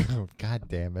 Oh, God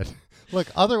damn it. Look,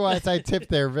 otherwise I tip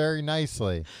there very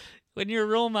nicely. When your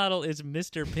role model is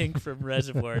Mr. Pink from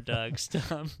Reservoir Dogs,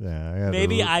 Tom, Yeah,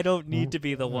 maybe I don't need to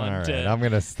be the one All right, to... I'm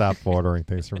going to stop ordering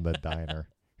things from the diner.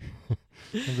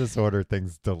 I'll just order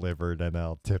things delivered and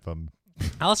I'll tip them.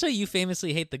 Also, you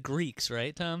famously hate the Greeks,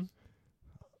 right, Tom?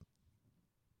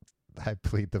 I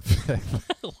plead the fifth.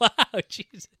 Wow,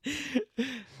 jeez.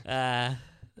 I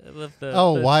love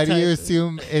the Why do you type-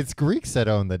 assume it's Greeks that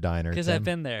own the diner? Because Tim? I've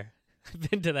been there. I've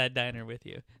been to that diner with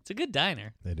you. It's a good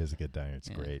diner. It is a good diner. It's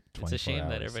Yeah. great. It's a shame hours.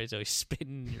 that everybody's always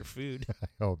spitting in your food. I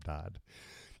hope not.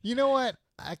 You know what?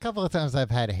 A couple of times I've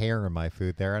had hair in my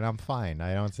food there, and I'm fine.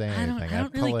 I don't say I anything.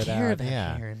 don't pull really it care out. about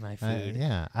yeah. hair in my food.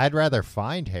 Yeah, I'd rather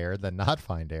find hair than not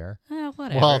find hair.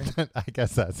 Whatever. Well, I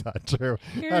guess that's not true.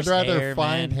 Hair's I'd rather hair,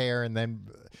 find man. hair and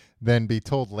then be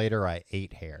told later I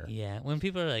ate hair. Yeah, when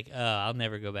people are like, "Oh, I'll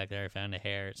never go back there. I found a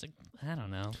hair." It's like, I don't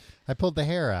know. I pulled the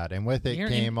hair out, and with it You're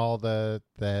came all the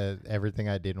everything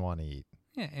I didn't want to eat.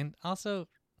 Yeah, and also,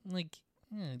 like,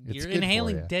 It's you're good for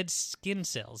inhaling you. dead skin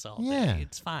cells all Yeah. day.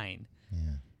 It's fine.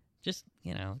 Yeah. Just,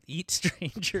 eat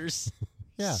strangers'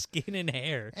 Yeah. skin and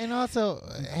hair. And also,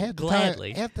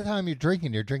 Gladly. half the time you're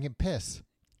drinking piss.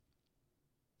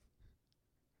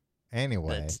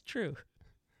 Anyway, That's true.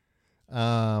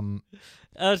 um,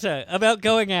 Oh, sorry. About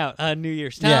going out on New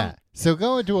Year's. Tom, yeah. So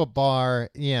going to a bar,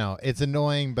 it's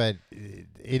annoying, but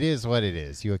it is what it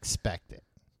is. You expect it.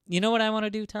 you know what I want to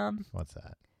do, Tom? What's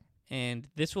that? And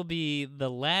this will be the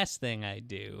last thing I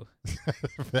do.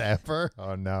 Ever?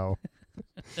 Oh no.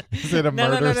 Is it a No,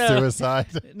 no, murder no, no. suicide?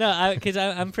 No, because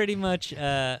I'm pretty much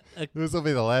This will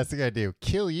be the last thing I do.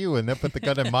 Kill you and then put the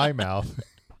gun in my mouth.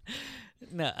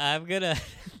 no. I'm gonna.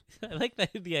 I like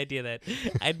the idea that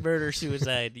I'd murder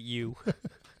suicide you.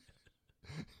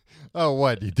 Oh,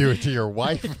 what? You do it to your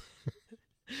wife?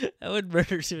 I would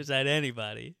murder suicide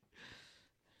anybody.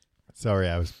 Sorry,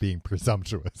 I was being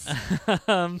presumptuous.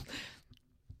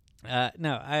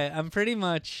 No, I'm pretty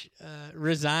much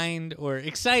resigned or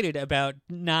excited about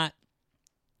not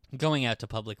going out to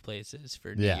public places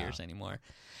for New Yeah. Year's anymore.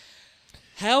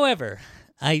 However,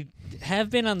 I have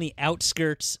been on the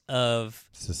outskirts of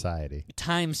Society.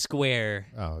 Times Square.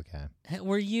 Oh, okay.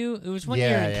 Were you? It was one Yeah,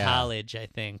 year in yeah. college, I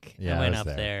think. Yeah, I I went was up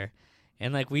there. there.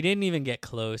 And, we didn't even get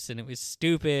close, and it was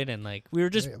stupid, and, we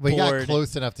were just We bored. got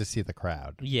close enough to see the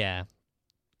crowd. Yeah.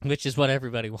 Which is what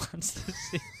everybody wants to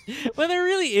see. Well, there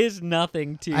really is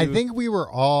nothing to... I think we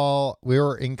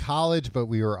were in college, but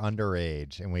we were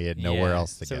underage, and we had nowhere Yeah,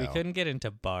 else to so go. we couldn't get into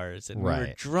bars, and we were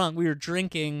Right. drunk. We were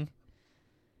drinking.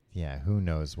 Yeah, who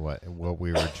knows what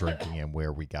we were drinking and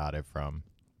where we got it from.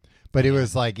 But it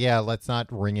was like, yeah, let's not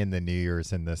ring in the New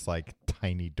Year's in this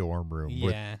tiny dorm room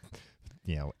with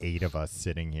Yeah, 8 of us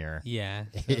sitting here. yeah.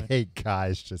 So- 8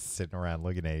 guys just sitting around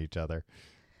looking at each other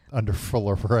under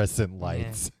fluorescent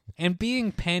lights. and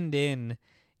being penned in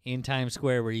Times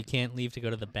Square where you can't leave to go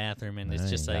to the bathroom, and it's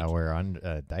just you like, gotta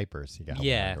wear diapers. You gotta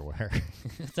Yeah. wear underwear.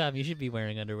 Tom, you should be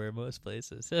wearing underwear most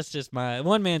places. That's just my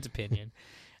one man's opinion.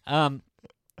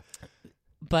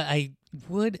 But I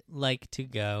would like to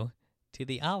go to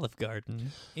the Olive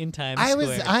Garden in Times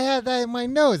Square. I had that in my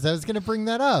notes. I was gonna bring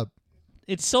that up.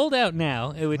 It's sold out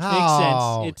now, which makes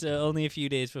Oh. sense. It's only a few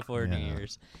days before New Yeah.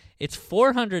 Year's. It's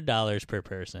 $400 per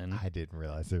person. I didn't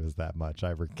realize it was that much.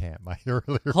 I recant my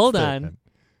earlier Hold on. statement.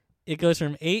 It goes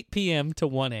from 8 p.m. to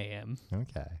 1 a.m.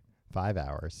 Okay. 5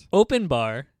 hours. Open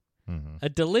bar, Mm-hmm. a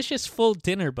delicious full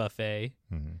dinner buffet.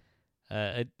 Mm-hmm.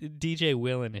 DJ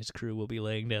Will and his crew will be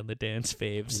laying down the dance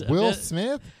faves. Will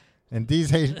Smith and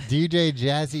DJ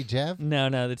Jazzy Jeff.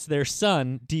 No, it's their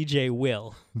son, DJ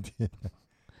Will.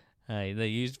 They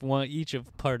used each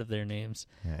of part of their names.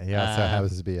 Yeah, he also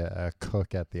happens to be a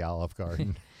cook at the Olive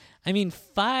Garden. I mean,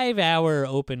 5-hour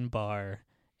open bar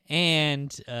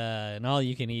and an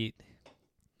all-you-can-eat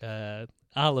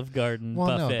Olive Garden Well,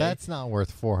 buffet. no, that's not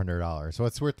worth $400.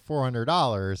 What's worth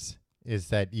 $400 is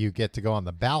that you get to go on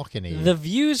the balcony. The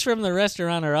views from the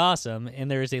restaurant are awesome, and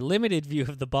there is a limited view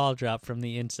of the ball drop from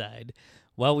the inside.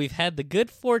 While we've had the good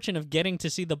fortune of getting to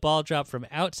see the ball drop from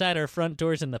outside our front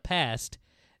doors in the past,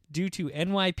 due to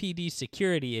NYPD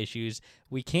security issues,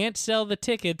 we can't sell the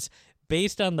tickets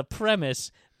based on the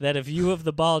premise that a view of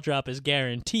the ball drop is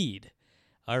guaranteed.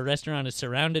 Our restaurant is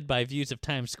surrounded by views of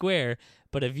Times Square,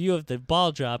 but a view of the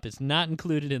ball drop is not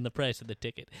included in the price of the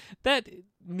ticket. That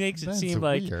makes it seem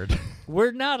like weird.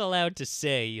 we're not allowed to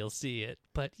say you'll see it,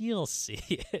 but you'll see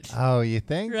it. Oh, you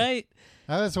think? Right?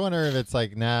 I was wondering if it's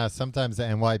like, nah, sometimes the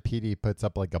NYPD puts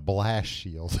up like a blast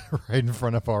shield right in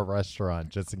front of our restaurant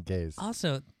just in case.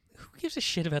 Also, who gives a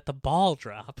shit about the ball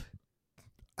drop?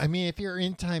 I mean,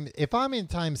 if I'm in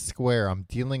Times Square, I'm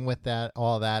dealing with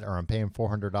all that, or I'm paying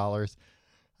 $400,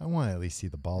 I want to at least see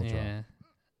the ball drop. Yeah.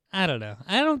 I don't know.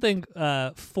 I don't think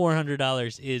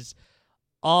 $400 is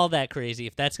all that crazy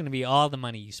if that's going to be all the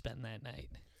money you spend that night.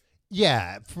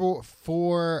 Yeah,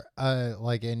 for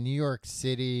like in New York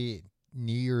City,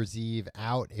 New Year's Eve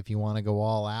out, if you want to go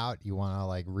all out, you want to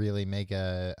like really make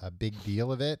a big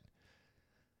deal of it.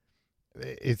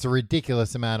 It's a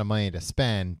ridiculous amount of money to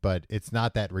spend, but it's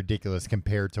not that ridiculous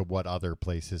compared to what other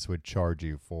places would charge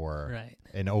you for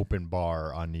an open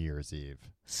bar on New Year's Eve.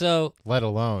 So, let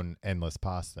alone endless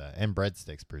pasta and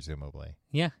breadsticks, presumably.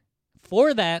 Yeah.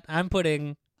 For that, I'm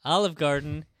putting Olive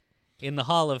Garden in the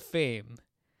Hall of Fame.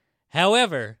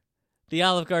 However, the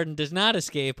Olive Garden does not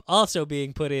escape also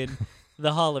being put in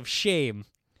the Hall of Shame.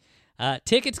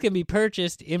 Tickets can be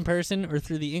purchased in person or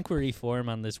through the inquiry form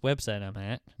on this website I'm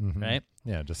at, right?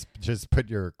 Yeah, just put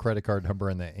your credit card number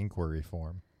in the inquiry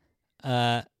form.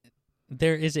 There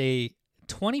is a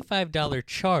 $25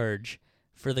 charge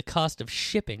for the cost of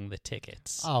shipping the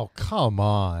tickets. Oh, come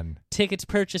on. Tickets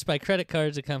purchased by credit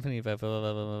cards accompanied by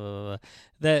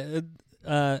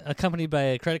accompanied by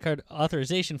a credit card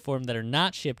authorization form that are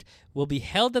not shipped will be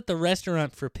held at the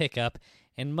restaurant for pickup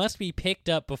and must be picked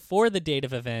up before the date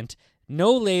of event,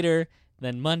 no later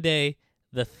than Monday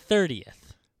the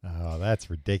 30th. Oh, that's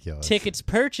ridiculous. Tickets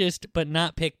purchased but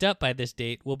not picked up by this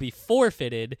date will be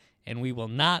forfeited, and we will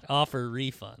not offer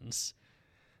refunds.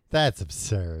 That's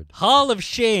absurd. Hall of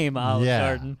Shame, Olive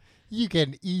Garden. You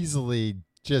can easily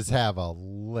just have a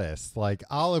list. Like,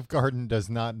 Olive Garden does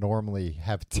not normally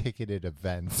have ticketed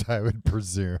events, I would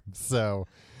presume. So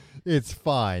it's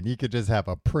fine. You could just have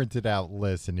a printed out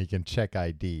list and you can check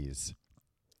IDs.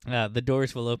 The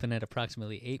doors will open at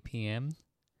approximately 8 p.m.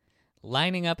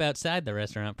 Lining up outside the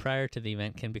restaurant prior to the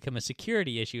event can become a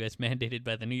security issue as mandated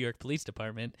by the New York Police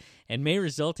Department and may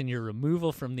result in your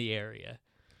removal from the area.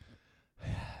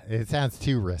 It sounds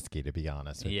too risky, to be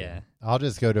honest with you. I'll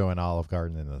just go to an Olive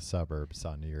Garden in the suburbs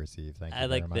on New Year's Eve. Thank you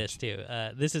very much. I like this, too.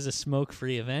 This is a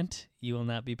smoke-free event. You will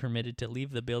not be permitted to leave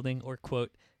the building or,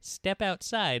 quote, step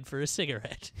outside for a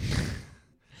cigarette.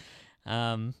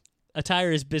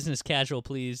 Attire is business casual,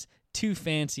 please. Too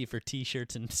fancy for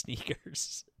T-shirts and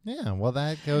sneakers. Yeah, well,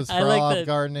 that goes for Olive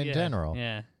Garden in general.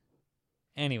 Yeah.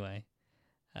 Anyway.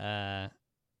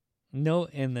 No,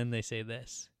 and then they say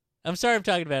this. I'm sorry I'm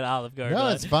talking about Olive Garden. No,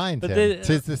 it's fine, but Tim.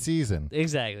 'Tis the season.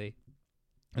 Exactly.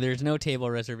 There's no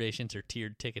table reservations or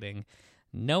tiered ticketing.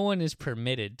 No one is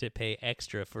permitted to pay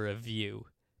extra for a view.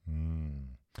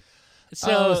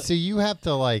 So you have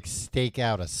to, like, stake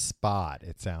out a spot,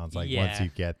 it sounds like, once you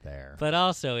get there. But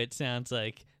also, it sounds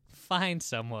like find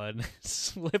someone,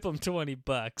 slip them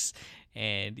 $20,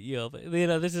 and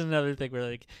this is another thing where,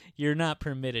 like, you're not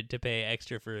permitted to pay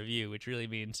extra for a view, which really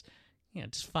means,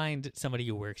 just find somebody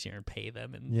who works here and pay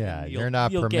them. And you're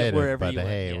not permitted, but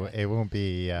hey, want. It won't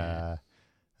be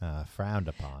frowned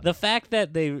upon. The fact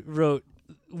that they wrote,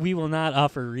 we will not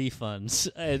offer refunds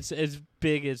as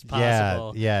big as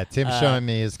possible. Yeah. Tim's showing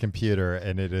me his computer,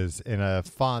 and it is in a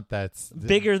font that's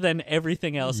bigger than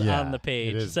everything else on the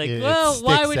page. It's like,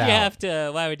 why would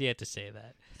you have to say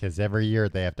that? Because every year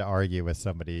they have to argue with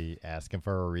somebody asking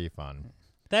for a refund.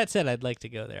 That said, I'd like to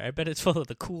go there. I bet it's full of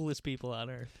the coolest people on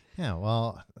earth. Yeah,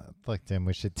 well, look, Tim,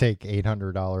 we should take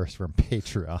 $800 from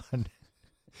Patreon,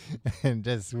 and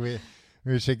just we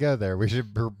should go there. We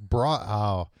should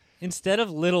Instead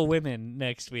of Little Women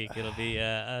next week, it'll be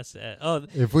us.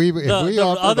 If we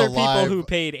offer other the people live, who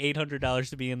paid $800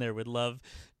 to be in there would love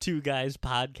two guys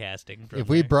podcasting. If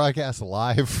we broadcast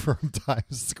live from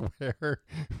Times Square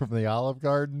from the Olive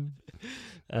Garden,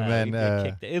 and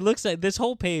then it looks like this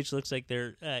whole page looks like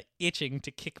they're itching to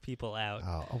kick people out.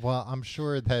 Oh, well, I'm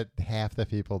sure that half the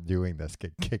people doing this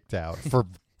get kicked out for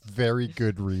very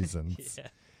good reasons. Yeah.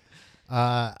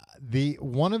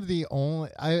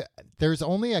 There's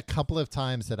only a couple of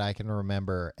times that I can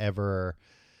remember ever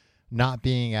not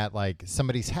being at like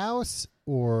somebody's house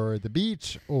or the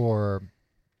beach or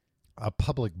a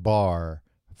public bar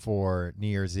for New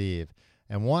Year's Eve.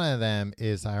 And one of them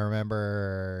is, I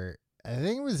remember, I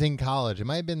think it was in college. It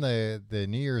might have been the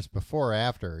New Year's before or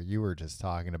after you were just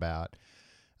talking about.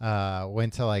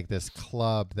 Went to like this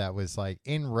club that was like,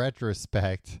 in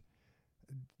retrospect,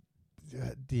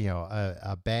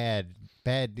 a bad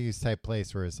news type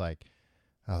place where it's like,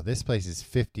 oh, this place is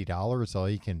 $50 all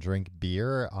you can drink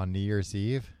beer on New Year's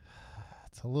Eve.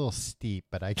 It's a little steep,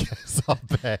 but I guess I'll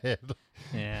pay it.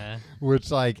 Yeah.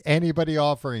 Which, like, anybody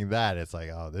offering that, it's like,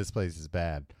 oh, this place is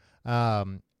bad.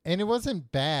 And it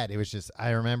wasn't bad. It was just, I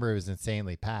remember it was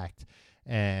insanely packed.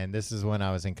 And this is when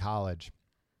I was in college.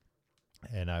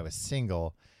 And I was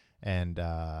single and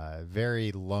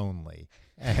very lonely.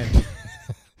 And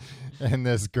and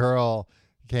this girl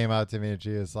came up to me and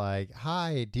she was like,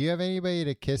 hi, do you have anybody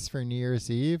to kiss for New Year's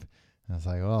Eve? I was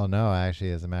like, well, no,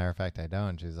 actually, as a matter of fact, I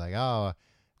don't. She was like, oh,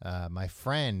 my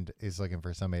friend is looking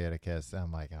for somebody to kiss. And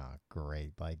I'm like, oh,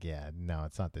 great. Like, yeah, no,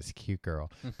 it's not this cute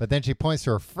girl. But then she points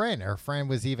to her friend. Her friend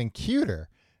was even cuter.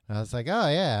 And I was like, oh,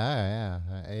 yeah.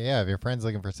 If your friend's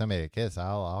looking for somebody to kiss,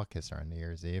 I'll kiss her on New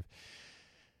Year's Eve.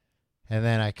 And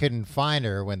then I couldn't find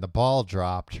her when the ball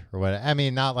dropped or what. I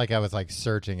mean, not like I was like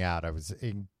searching out. I was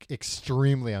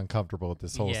extremely uncomfortable with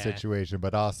this whole situation,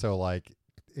 but also like,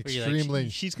 extremely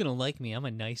she's gonna like me. I'm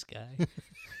a nice guy.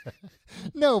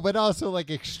 No, but also like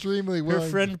extremely willing. Her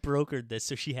friend brokered this,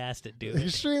 so she has to do it.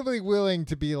 Extremely willing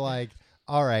to be like,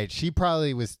 all right, she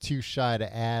probably was too shy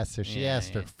to ask, so she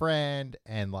asked her friend,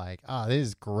 and like, oh, this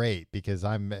is great because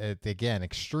I'm again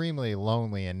extremely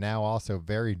lonely and now also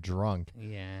very drunk.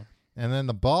 Yeah. And then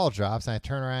the ball drops, and I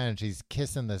turn around and she's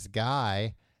kissing this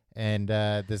guy, and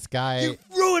this guy, you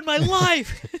ruined my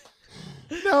life.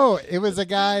 No, it was a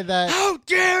guy that... How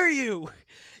dare you?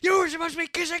 You were supposed to be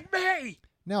kissing me!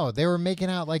 No, they were making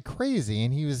out like crazy,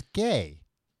 and he was gay.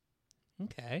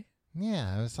 Okay.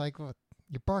 Yeah, I was like, well,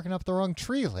 you're barking up the wrong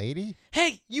tree, lady.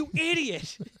 Hey, you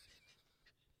idiot!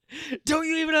 Don't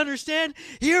you even understand?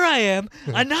 Here I am,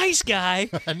 a nice guy.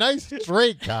 A nice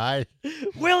straight guy.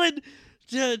 Willing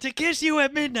to kiss you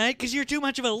at midnight because you're too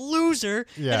much of a loser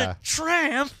and a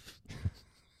tramp.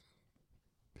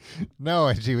 No,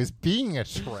 and she was being a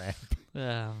tramp.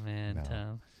 Oh man, no,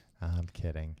 Tom. I'm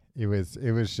kidding. It was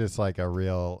just like a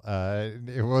real.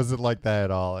 It wasn't like that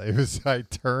at all. It was. I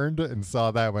turned and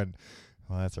saw that one.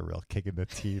 Well, that's a real kick in the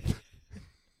teeth.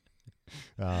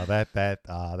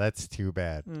 That's too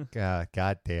bad.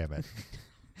 God damn it.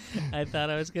 I thought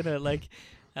I was gonna like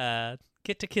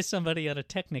get to kiss somebody on a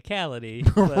technicality,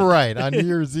 right on New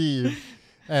Year's Eve.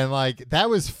 And, like, that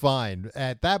was fine.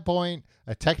 At that point,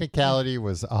 a technicality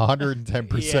was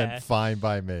 110% fine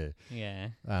by me. Yeah.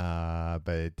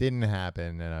 But it didn't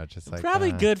happen, and I was just like...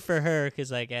 Probably good for her,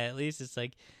 because, like, at least it's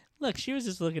like, look, she was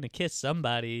just looking to kiss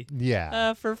somebody.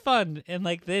 Yeah. For fun. And,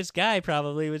 like, this guy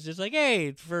probably was just like,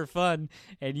 hey, for fun.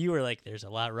 And you were like, there's a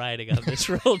lot riding on this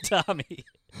roll, Tommy.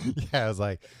 Yeah, I was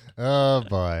like, oh,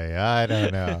 boy, I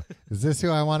don't know. Is this who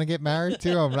I want to get married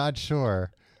to? I'm not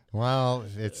sure. Well,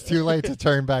 it's too late to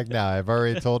turn back now. I've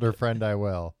already told her friend I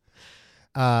will.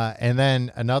 And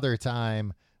then another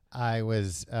time I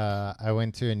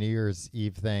went to a New Year's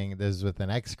Eve thing. This was with an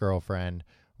ex-girlfriend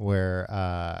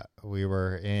where we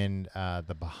were in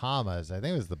the Bahamas. I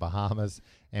think it was the Bahamas,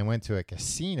 and went to a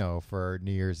casino for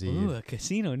New Year's Eve. Ooh, a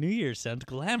casino New Year's sounds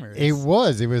glamorous. It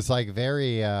was. It was like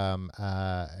very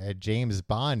James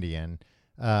Bondian.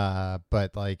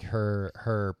 But like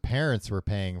her parents were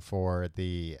paying for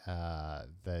the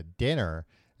dinner,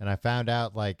 and I found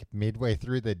out like midway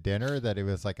through the dinner that it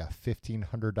was like a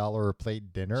 $1,500 a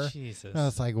plate dinner. Jesus. And I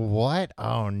was like, what?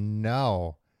 Oh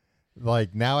no.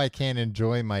 Like now I can't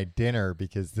enjoy my dinner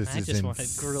because this is I just wanted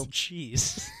grilled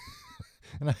cheese.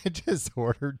 And I just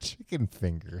ordered chicken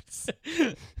fingers.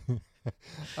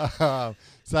 So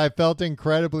I felt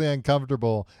incredibly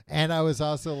uncomfortable, and I was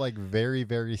also like very,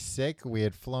 very sick. We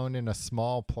had flown in a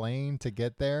small plane to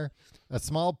get there, a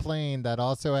small plane that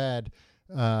also had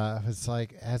I was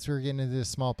like, as we were getting into this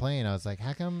small plane, I was like,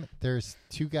 how come there's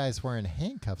two guys wearing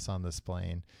handcuffs on this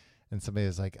plane? And somebody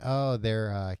was like, oh,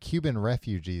 they're Cuban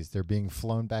refugees. They're being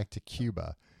flown back to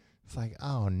Cuba. It's like,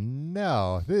 oh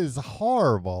no, this is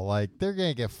horrible. Like they're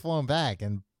gonna get flown back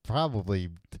and probably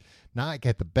not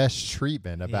get the best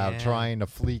treatment about trying to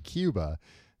flee Cuba.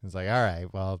 It's like, all right,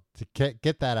 well, to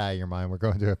get that out of your mind, we're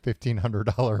going to a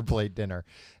 $1,500 plate dinner.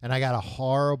 And I got a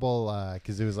horrible,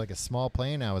 because it was like a small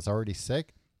plane. I was already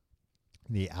sick.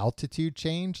 The altitude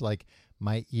change, like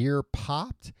my ear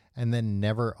popped and then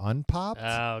never unpopped.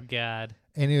 Oh, God.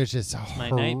 And it was just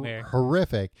my nightmare.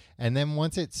 Horrific. And then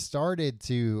once it started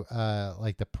to,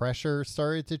 like the pressure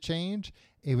started to change,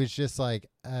 it was just like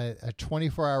a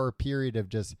 24-hour period of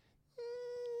just...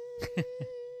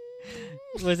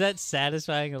 Was that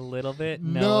satisfying a little bit?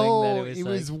 No, knowing that it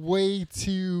was way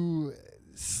too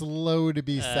slow to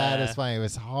be satisfying. It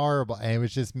was horrible. And it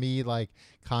was just me like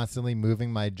constantly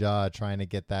moving my jaw trying to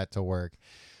get that to work.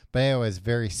 But I was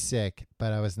very sick,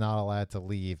 but I was not allowed to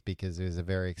leave because it was a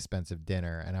very expensive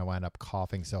dinner. And I wound up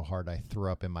coughing so hard I threw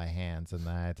up in my hands. And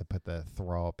then I had to put the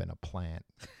throw up in a plant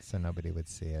so nobody would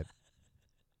see it.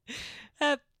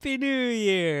 Happy New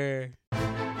Year.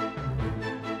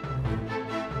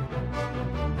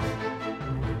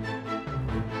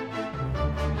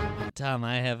 Tom,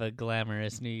 I have a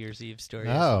glamorous New Year's Eve story.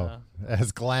 Oh,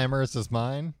 as glamorous as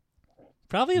mine?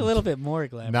 Probably a little bit more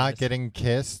glamorous. Not getting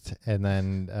kissed and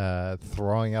then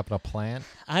throwing up in a plant?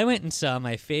 I went and saw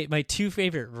my two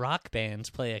favorite rock bands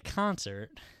play a concert.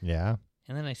 Yeah.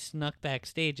 And then I snuck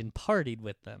backstage and partied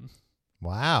with them.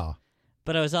 Wow.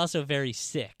 But I was also very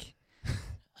sick.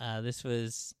 This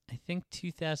was, I think,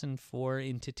 2004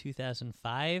 into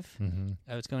 2005. Mm-hmm.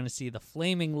 I was going to see the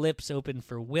Flaming Lips open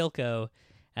for Wilco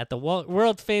at the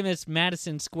world-famous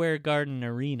Madison Square Garden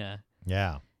Arena.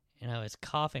 Yeah. And I was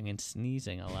coughing and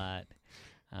sneezing a lot.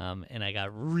 And I got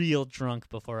real drunk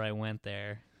before I went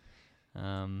there.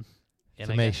 To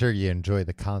make sure you enjoy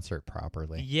the concert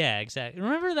properly. Yeah, exactly.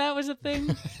 Remember that was a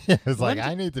thing? It was like,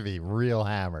 I need to be real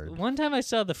hammered. One time I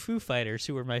saw the Foo Fighters,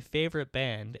 who were my favorite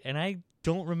band, and I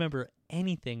don't remember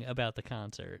anything about the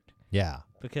concert. Yeah.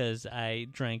 Because I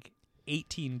drank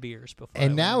 18 beers before.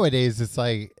 And nowadays, it's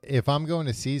like, if I'm going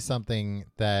to see something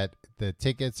that the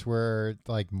tickets were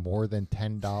like more than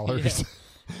 $10,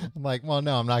 I'm like, well,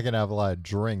 no, I'm not going to have a lot of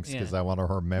drinks because I want to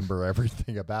remember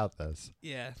everything about this.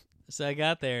 Yeah. So I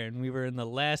got there, and we were in the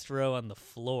last row on the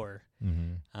floor.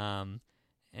 Mm-hmm.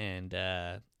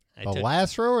 The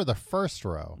last row or the first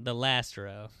row? The last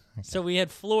row. Okay. So we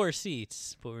had floor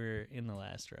seats, but we were in the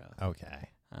last row. Okay.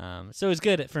 So it was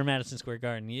good for Madison Square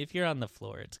Garden. If you're on the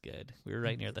floor, it's good. We were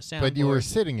right near the soundboard. But you were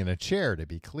sitting in a chair, to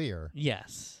be clear.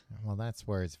 Yes. Well, that's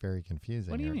where it's very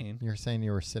confusing. What do you mean? You're saying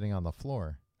you were sitting on the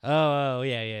floor. Oh,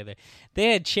 yeah.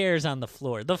 They had chairs on the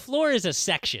floor. The floor is a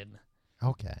section.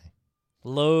 Okay.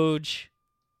 Loge,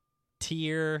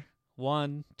 tier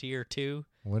 1, tier 2.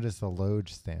 What does the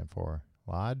Loge stand for?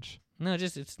 Lodge? No,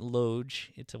 it's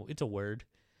Loge. It's a word.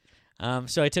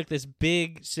 So I took this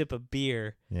big sip of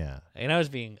beer. Yeah. And I was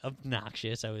being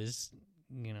obnoxious. I was,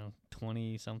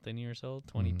 20-something years old,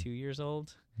 22 years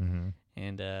old. Mm-hmm.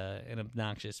 And an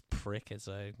obnoxious prick as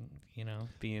I,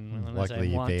 being one as I Luckily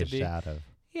you want to phased be. out of.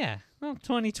 Yeah. Well,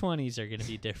 2020s are going to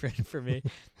be different for me.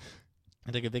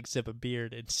 I took a big sip of beer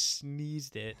and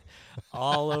sneezed it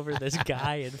all over this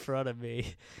guy in front of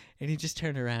me. And he just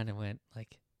turned around and went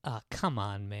like, oh, come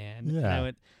on, man. Yeah. And I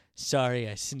went, sorry,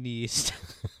 I sneezed.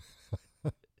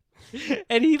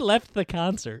 And he left the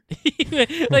concert.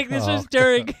 Like this was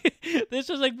during, this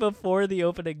was like before the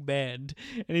opening band.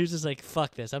 And he was just like,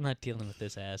 fuck this. I'm not dealing with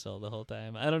this asshole the whole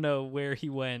time. I don't know where he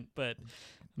went, but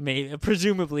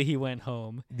presumably he went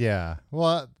home. Yeah.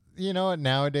 Well, you know what?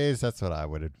 Nowadays, that's what I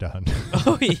would have done.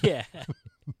 Oh, yeah.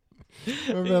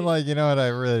 I've been like, you know what? I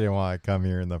really didn't want to come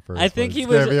here in the first I think place. he It's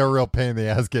was going to be a real pain in the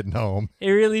ass getting home. It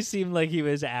really seemed like he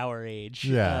was our age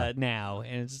Yeah. now.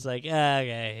 And it's just like,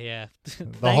 okay, yeah.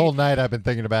 The whole night I've been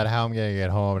thinking about how I'm going to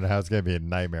get home and how it's going to be a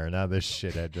nightmare. Now this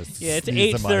shit had just yeah, it's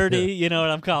sneezed in my ear. 8:30. You know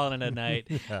what? I'm calling it a night.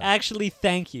 Yeah. Actually,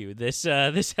 thank you. This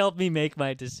helped me make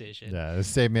my decision. Yeah, it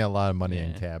saved me a lot of money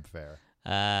in Yeah. cab fare.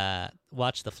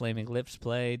 Watched the Flaming Lips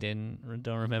play. Don't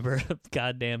remember a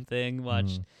goddamn thing.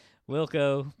 Watched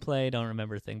Wilco play. Don't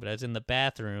remember a thing. But I was in the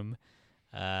bathroom.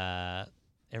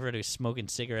 Everybody was smoking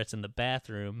cigarettes in the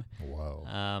bathroom. Whoa.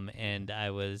 And I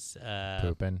was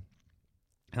Pooping.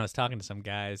 I was talking to some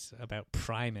guys about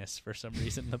Primus for some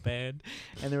reason in the band,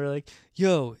 and they were like,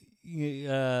 "Yo,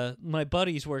 my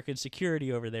buddy's working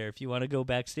security over there. If you want to go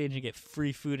backstage and get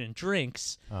free food and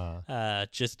drinks,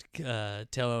 just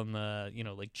tell him,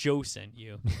 like Joe sent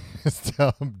you." Just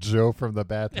tell him Joe from the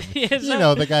bathroom. Yeah, you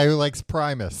know, the guy who likes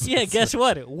Primus. Yeah, guess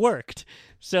what? It worked.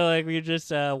 So like we were just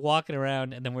walking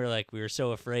around, and then we were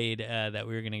so afraid that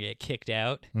we were gonna get kicked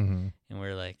out, Mm-hmm. and we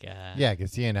were like, Yeah,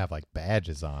 because he didn't have like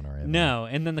badges on or anything. no.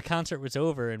 And then the concert was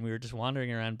over, and we were just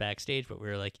wandering around backstage, but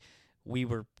we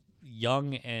were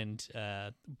young and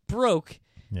broke.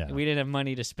 Yeah. And we didn't have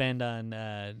money to spend on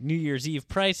New Year's Eve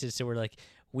prices, so we're like,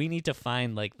 we need to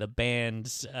find like the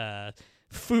band's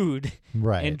food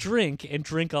Right. and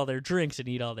drink all their drinks and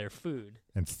eat all their food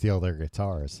And steal their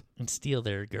guitars. and steal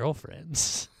their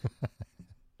girlfriends.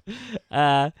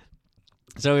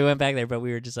 So we went back there, but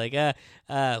we were just like,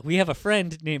 we have a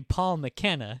friend named Paul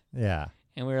McKenna, Yeah.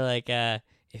 and we were like,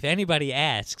 if anybody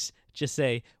asks, just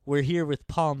say, we're here with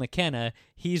Paul McKenna.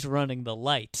 He's running the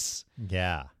lights.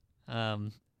 Yeah.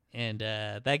 And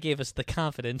that gave us the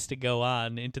confidence to go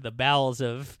on into the bowels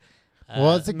of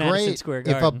well, it's Madison great Square if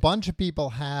Garden. a bunch of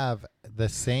people have the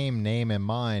same name in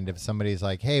mind. If somebody's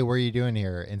like, "Hey, what are you doing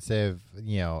here?" Instead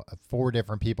of 4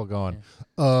 different people going,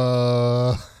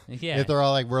 Yeah. if they're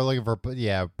all like, "We're looking for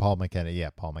Paul McKenna." Yeah,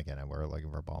 Paul McKenna. We're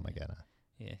looking for Paul McKenna.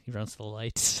 Yeah, he runs the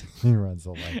lights. He runs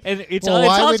the light. And it's Well, it's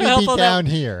why also would he helpful be down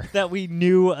here? that we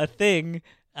knew a thing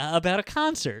about a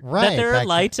concert. Right, That there are that-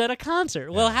 lights at a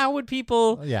concert. Well, how would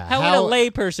people? Yeah, How would a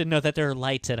layperson know that there are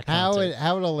lights at a concert?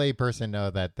 How would a layperson know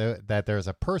that that there's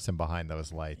a person behind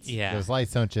those lights? Yeah. Those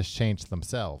lights don't just change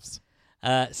themselves.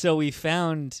 So we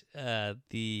found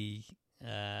the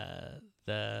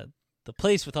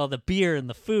place with all the beer and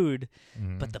the food,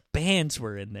 but the bands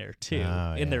were in there too,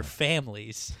 Oh, in their yeah.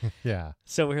 families. Yeah.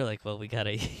 So we were like, well, we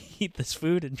gotta eat this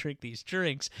food and drink these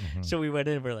drinks. So we went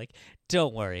in and we're like,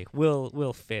 don't worry,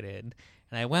 we'll fit in.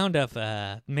 And I wound up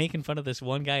making fun of this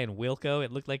one guy in Wilco.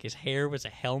 It looked like his hair was a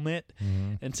helmet,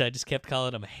 and so I just kept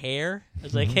calling him Hair. I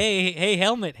was like, hey,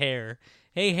 helmet hair,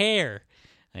 hey, hair.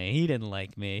 And he didn't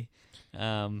like me.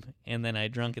 And then I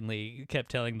drunkenly kept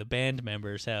telling the band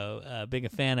members how big a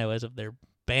fan I was of their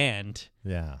band.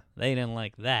 Yeah. They didn't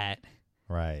like that.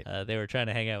 Right. They were trying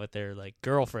to hang out with their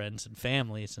girlfriends and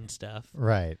families and stuff.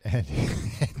 Right. And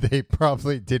they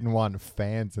probably didn't want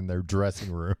fans in their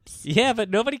dressing rooms. Yeah, but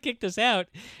nobody kicked us out.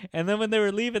 And then when they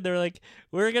were leaving, they were like,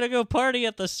 "We're gonna go party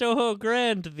at the Soho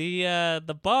Grand,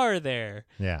 the bar there."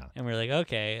 Yeah. And we were like,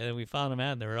 "Okay." And then we found them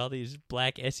out, and there were all these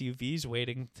black SUVs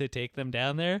waiting to take them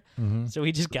down there. So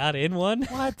we just got in one.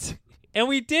 What? And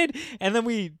we did. And then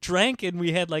we drank, and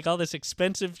we had all this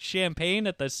expensive champagne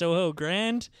at the Soho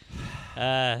Grand.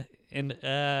 I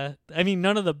mean,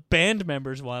 none of the band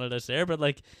members wanted us there, but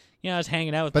I was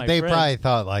hanging out with But my they friends.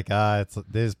 probably thought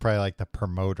this is probably the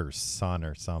promoter's son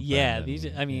or something. Yeah, and- these.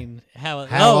 I mean, how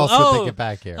else would they get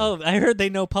back here? Oh, I heard they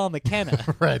know Paul McKenna.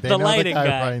 Right, they the know lighting the guy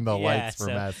guy running the Yeah, lights for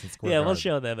so- Madison Square Yeah, we'll Garden.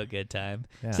 show them a good time.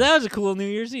 Yeah. So that was a cool New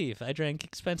Year's Eve. I drank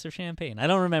expensive champagne. I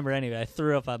don't remember any of it. I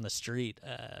threw up on the street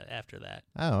after that.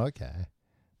 Oh, okay.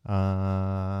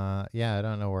 Yeah, I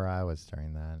don't know where I was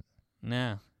during that.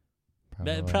 No,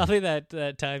 Probably. probably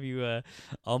that time you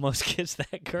almost kissed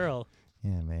that girl.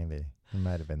 Yeah, maybe. It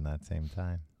might have been that same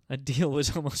time. A deal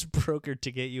was almost brokered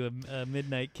to get you a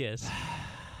midnight kiss.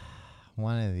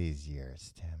 One of these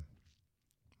years, Tim.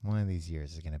 One of these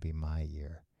years is going to be my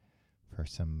year for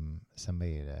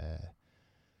somebody to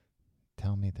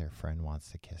tell me their friend wants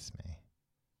to kiss me.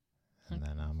 And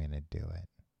then I'm going to do it.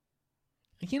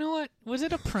 You know what? Was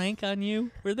it a prank on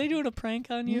you? Were they doing a prank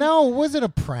on you? No, it wasn't a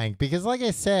prank because like I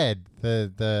said,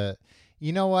 the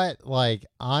you know what?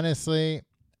 Honestly,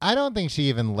 I don't think she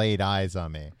even laid eyes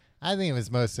on me. I think it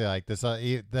was mostly this.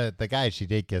 The guy she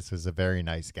did kiss was a very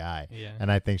nice guy, Yeah.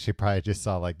 and I think she probably just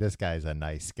saw this guy's a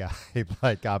nice guy.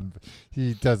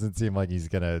 He doesn't seem like he's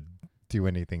gonna do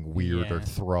anything weird or Yeah.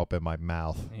 throw up in my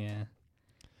mouth. Yeah.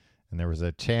 And there was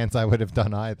a chance I would have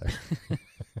done either.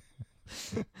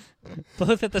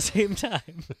 Both at the same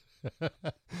time.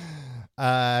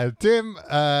 Tim,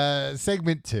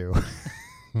 segment 2.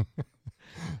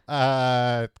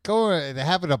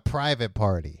 Having a private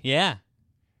party. Yeah.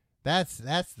 That's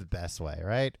the best way,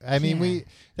 right? I mean,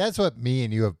 that's what me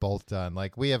and you have both done.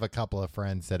 We have a couple of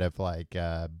friends that have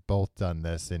both done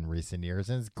this in recent years,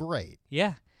 and it's great.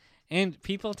 Yeah. And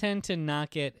people tend to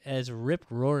not get as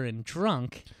rip-roaring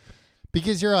drunk.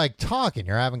 Because you're talking,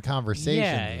 you're having conversations,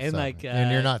 Yeah, and, and, stuff,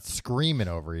 and you're not screaming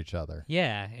over each other.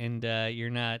 Yeah, and you're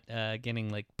not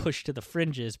getting pushed to the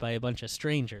fringes by a bunch of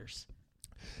strangers.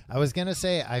 I was gonna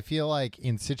say, I feel like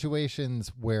in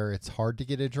situations where it's hard to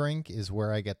get a drink is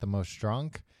where I get the most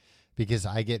drunk, because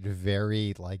I get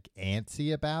very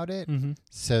antsy about it. Mm-hmm.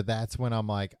 So that's when I'm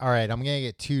all right, I'm gonna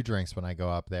get 2 drinks when I go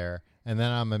up there, and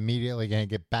then I'm immediately gonna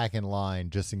get back in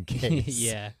line just in case.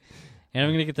 Yeah. And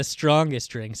I'm going to get the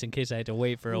strongest drinks in case I had to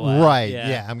wait for a while. Right.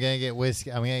 Yeah. I'm gonna get whiskey.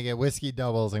 I'm gonna get whiskey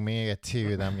doubles. I'm gonna get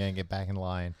 2. Then I'm gonna get back in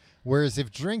line. Whereas if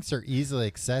drinks are easily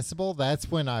accessible, that's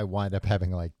when I wind up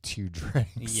having 2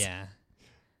 drinks. Yeah.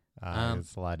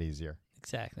 It's a lot easier.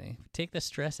 Exactly. Take the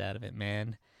stress out of it,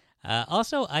 man.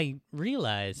 Also, I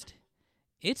realized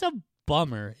it's a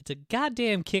bummer. It's a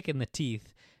goddamn kick in the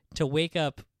teeth to wake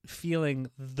up feeling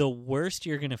the worst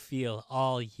you're going to feel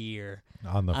all year.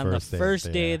 On the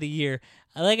first day of the year.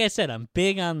 Like I said, I'm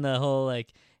big on the whole, hey,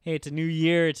 it's a new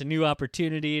year. It's a new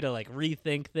opportunity to,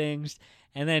 rethink things.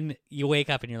 And then you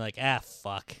wake up and you're like,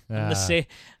 fuck. I'm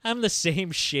the same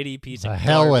shitty piece of The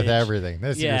hell with garbage. everything.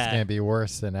 This year's Yeah. going to be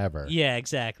worse than ever. Yeah,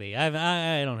 exactly.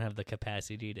 I don't have the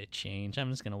capacity to change.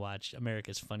 I'm just gonna watch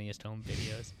America's Funniest Home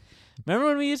Videos. Remember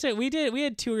when we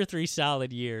had 2 or 3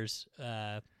 solid years?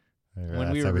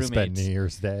 when we That's were how we spent roommates, New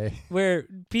Year's Day. where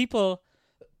people,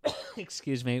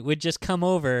 excuse me, would just come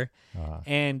over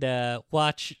and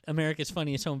watch America's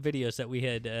Funniest Home Videos that we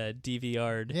had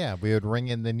DVR'd. Yeah, we would ring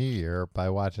in the new year by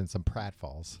watching some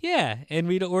pratfalls. Yeah, and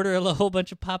we'd order a whole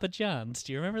bunch of Papa John's.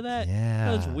 Do you remember that?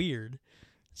 Yeah. That was weird.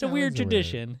 It's a That weird was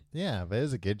tradition. Yeah, but it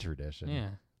is a good tradition. Yeah.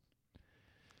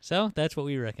 So that's what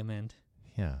we recommend.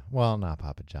 Yeah. Well, not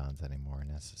Papa John's anymore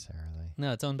necessarily.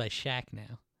 No, it's owned by Shaq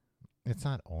now. It's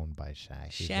not owned by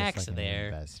Shaq. He's Shaq's just like there.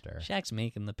 An investor. Shaq's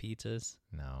making the pizzas.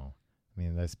 No. I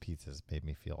mean, those pizzas made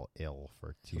me feel ill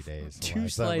for 2 days. Two while I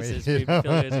slices waited. made me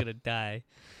feel like I was going to die.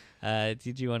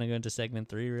 Did you want to go into segment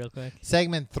 3 real quick?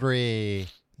 Segment 3,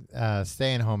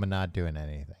 staying home and not doing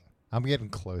anything. I'm getting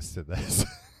close to this.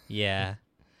 Yeah.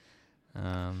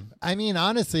 I mean,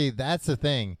 honestly, that's the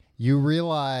thing. You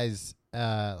realize,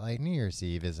 like, New Year's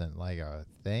Eve isn't like a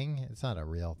thing. It's not a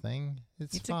real thing.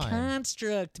 It's a fine.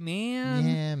 construct, man.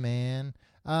 Yeah, man.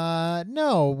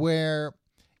 No, where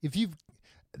if you've,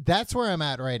 that's where I'm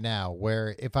at right now,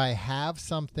 where if I have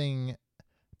something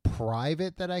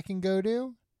private that I can go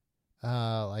to,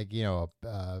 like, you know,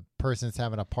 a person's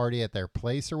having a party at their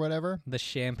place or whatever. The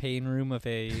champagne room of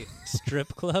a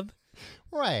strip club.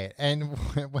 Right. And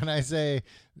when I say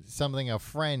something a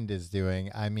friend is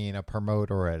doing, I mean a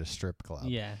promoter at a strip club.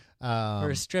 Yeah.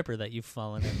 Or a stripper that you've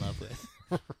fallen in love with.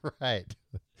 Right.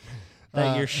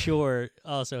 That you're sure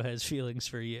also has feelings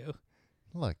for you.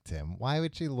 Look, Tim, why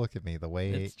would you look at me the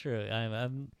way It's true.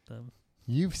 I'm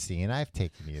you've seen? I've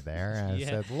taken you there. And I Yeah.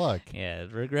 said, look. Yeah,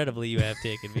 regrettably, you have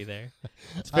taken me there.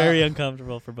 It's very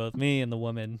uncomfortable for both me and the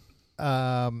woman.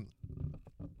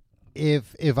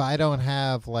 If I don't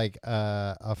have like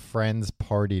a friend's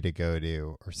party to go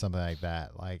to or something like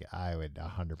that, like I would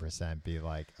 100% be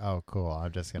like, oh, cool,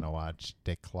 I'm just gonna watch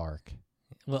Dick Clark.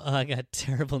 Well, I got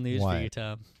terrible news for What? you,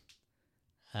 Tom.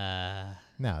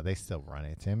 No, they still run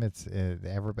it, Tim.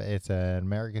 Everybody. It's an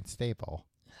American staple.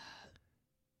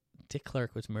 Dick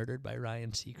Clark was murdered by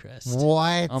Ryan Seacrest.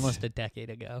 What? Almost a decade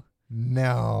ago.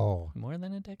 No. More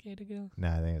than a decade ago? No,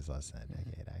 I think it was less than a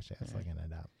decade. Actually, I was looking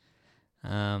it up.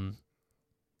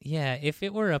 Yeah, if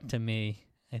it were up to me,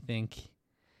 I think.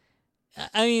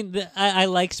 I mean, I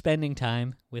like spending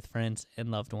time with friends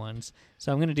and loved ones,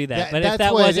 so I'm going to do that. But if that's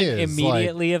that what it wasn't is,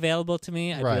 immediately available to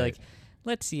me, I'd Right. be like,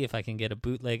 let's see if I can get a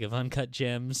bootleg of Uncut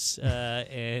Gems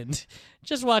and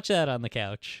just watch that on the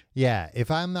couch. Yeah, if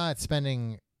I'm not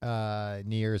spending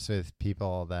New Year's with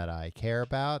people that I care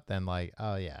about, then like,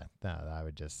 oh yeah, no, I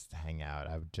would just hang out.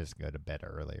 I would just go to bed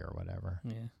early or whatever.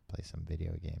 Yeah. Play some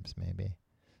video games, maybe.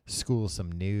 School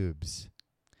some noobs.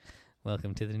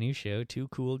 Welcome to the new show, Two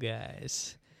Cool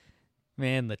Guys.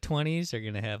 Man, the 20s are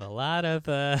going to have a lot of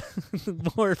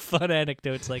more fun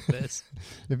anecdotes like this.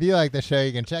 If you like the show,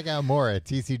 you can check out more at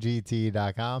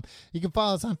tcgt.com. You can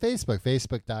follow us on Facebook,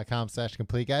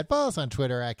 facebook.com/complete guide. Follow us on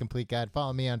Twitter at complete guide.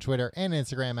 Follow me on Twitter and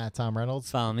Instagram at Tom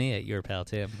Reynolds. Follow me at Your Pal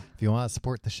Tim. If you want to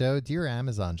support the show, do your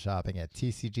Amazon shopping at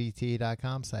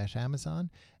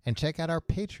tcgt.com/Amazon. And check out our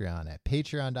Patreon at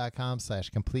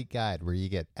patreon.com/complete guide, where you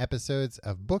get episodes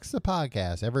of Books the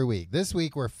Podcast every week. This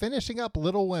week, we're finishing up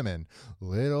Little Women.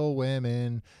 Little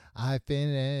Women. I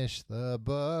finished the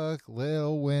book,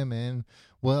 Little Women.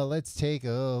 Well, let's take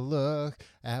a look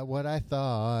at what I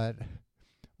thought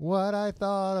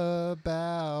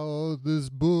about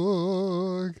this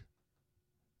book.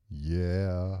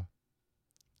 Yeah.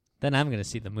 Then I'm going to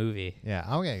see the movie. Yeah,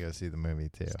 I'm going to go see the movie,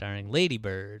 too. Starring Lady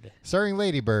Bird. Starring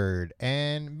Lady Bird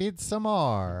and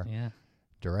Midsommar. Yeah.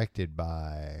 Directed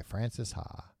by Francis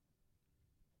Ha.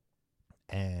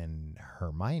 And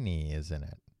Hermione is in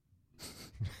it.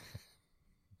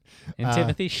 And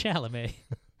Timothy Chalamet.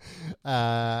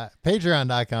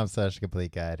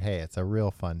 Patreon.com/complete guide. Hey, it's a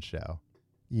real fun show.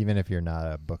 Even if you're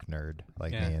not a book nerd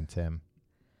like me and Tim.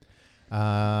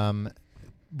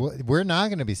 We're not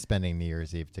going to be spending New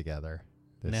Year's Eve together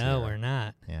this year. No, we're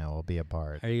not. Yeah, we'll be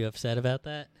apart. Are you upset about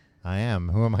that? I am.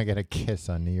 Who am I going to kiss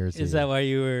on New Year's Eve? Is that why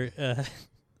you were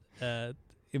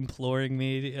imploring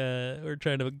me or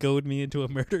trying to goad me into a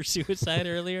murder-suicide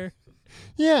earlier?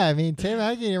 Yeah, I mean, Tim,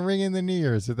 how can you ring in the New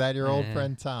Year's without your old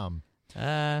friend Tom?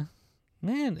 Man,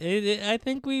 I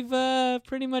think we've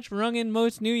pretty much rung in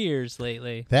most New Year's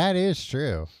lately. That is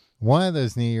true. One of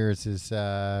those New Year's is,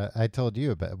 I told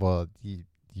you about, well,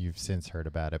 you've since heard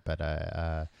about it, but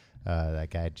that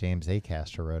guy James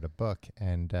Acaster wrote a book,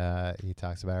 and he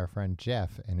talks about our friend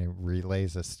Jeff, and it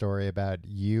relays a story about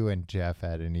you and Jeff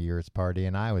at a New Year's party,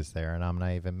 and I was there, and I'm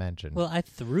not even mentioned. Well, I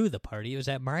threw the party. It was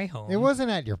at my home. It wasn't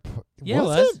at your Yeah,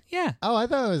 was it was. it? Yeah. Oh, I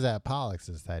thought it was at Pollock's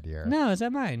that year. No, it was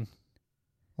at mine.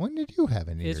 When did you have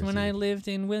a New Year's It's when I Eve? lived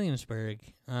in Williamsburg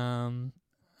on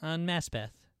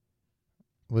Maspeth.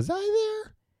 Was I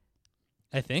there?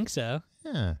 I think so.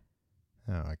 Yeah.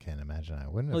 Oh, I can't imagine I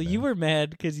wouldn't have Well, been. you were mad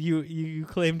because you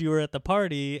claimed you were at the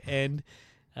party, and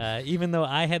even though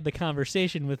I had the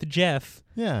conversation with Jeff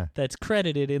Yeah. that's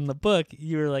credited in the book,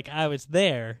 you were like, I was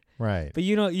there. Right. But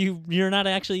you're not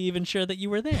actually even sure that you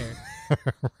were there.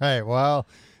 Right. Well,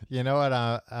 you know what?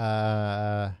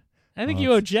 I think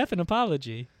you owe Jeff an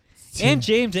apology. And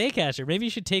James Acaster. Maybe you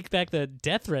should take back the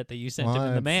death threat that you sent him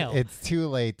in the mail. It's too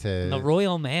late to. The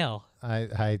Royal Mail.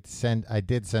 I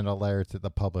did send a letter to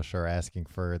the publisher asking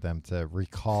for them to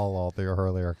recall all the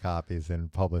earlier copies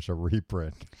and publish a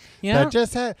reprint. Yeah. That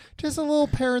just had just a little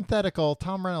parenthetical.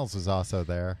 Tom Reynolds was also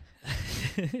there.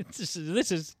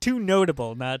 This is too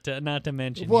notable not to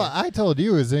mention. Well, here. I told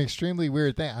you it was an extremely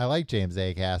weird thing. I like James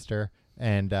Acaster,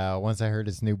 and once I heard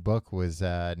his new book was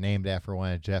named after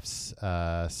one of Jeff's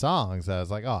songs, I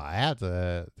was like, oh, I have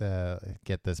to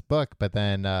get this book. But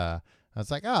then I was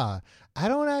like, I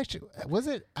don't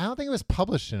think it was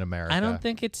published in America. I don't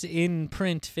think it's in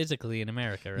print physically in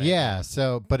America, right? Yeah,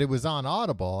 but it was on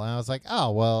Audible, and I was like,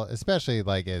 oh, well, especially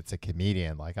like it's a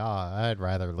comedian. Like, oh, I'd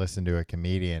rather listen to a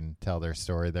comedian tell their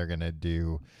story. They're going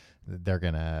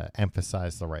to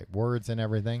emphasize the right words and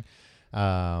everything.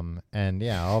 And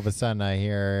yeah, all of a sudden I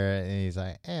hear, and he's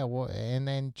like, hey, well, and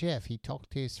then Jeff, he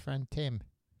talked to his friend Tim.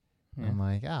 Yeah. I'm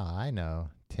like, oh, I know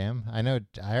Tim. I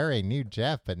already knew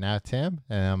Jeff, but now Tim.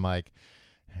 And I'm like,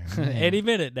 Any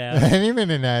minute now. any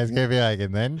minute now he's gonna be like,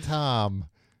 and then Tom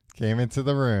came into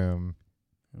the room.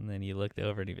 And then you looked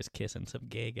over and he was kissing some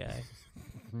gay guy.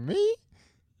 Me?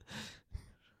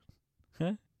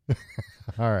 Huh?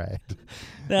 All right.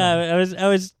 No, I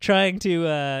was trying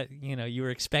to, you were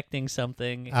expecting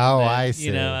something. Oh, that, I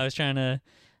see. I was trying to.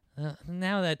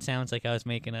 Now that sounds like I was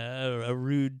making a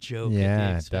rude joke. at the Yeah,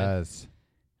 it expense. does.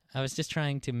 I was just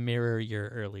trying to mirror your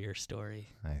earlier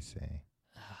story. I see.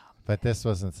 But this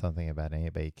wasn't something about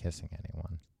anybody kissing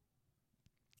anyone.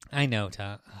 I know,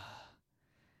 Tom.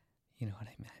 You know what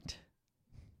I meant.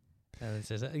 It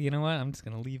says, you know what? I'm just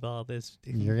going to leave all this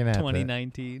in You're gonna have to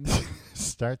 2019.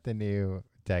 Start the new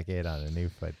decade on a new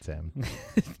foot, Tim.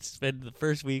 Spend the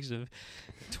first weeks of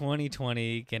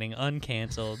 2020 getting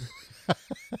uncanceled.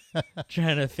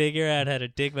 Trying to figure out how to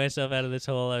dig myself out of this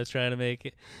hole I was trying to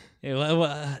make. You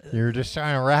were just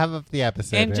trying to wrap up the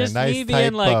episode And in just a nice me tight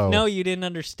being like, bow. no, you didn't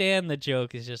understand the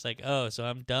joke. It's just like, oh, so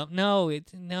I'm dumb. No.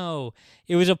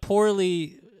 It was a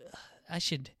poorly. I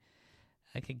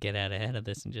could get out ahead of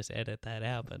this and just edit that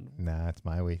out, but Nah, it's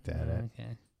my week to edit.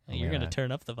 okay. You're gonna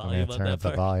turn up the I'm volume gonna on turn that up the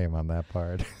part. volume on that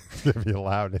part. It's gonna be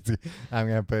loud. I'm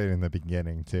gonna put it in the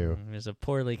beginning too. It was a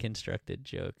poorly constructed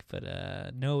joke, but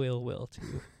no ill will to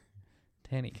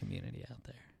any community out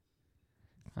there.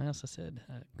 I also said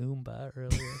Goomba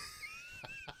earlier.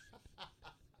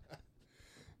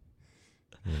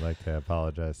 You'd like to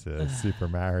apologize to Super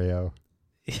Mario,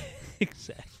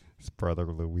 Exactly. his brother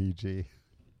Luigi,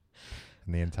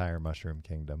 and the entire Mushroom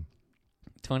Kingdom.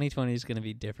 2020 is going to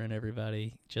be different,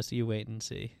 everybody. Just you wait and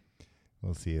see.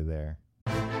 We'll see you there.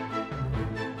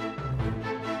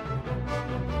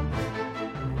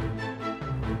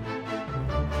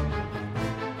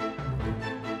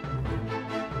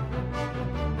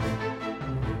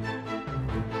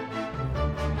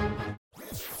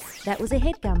 That was a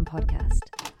HeadGum podcast.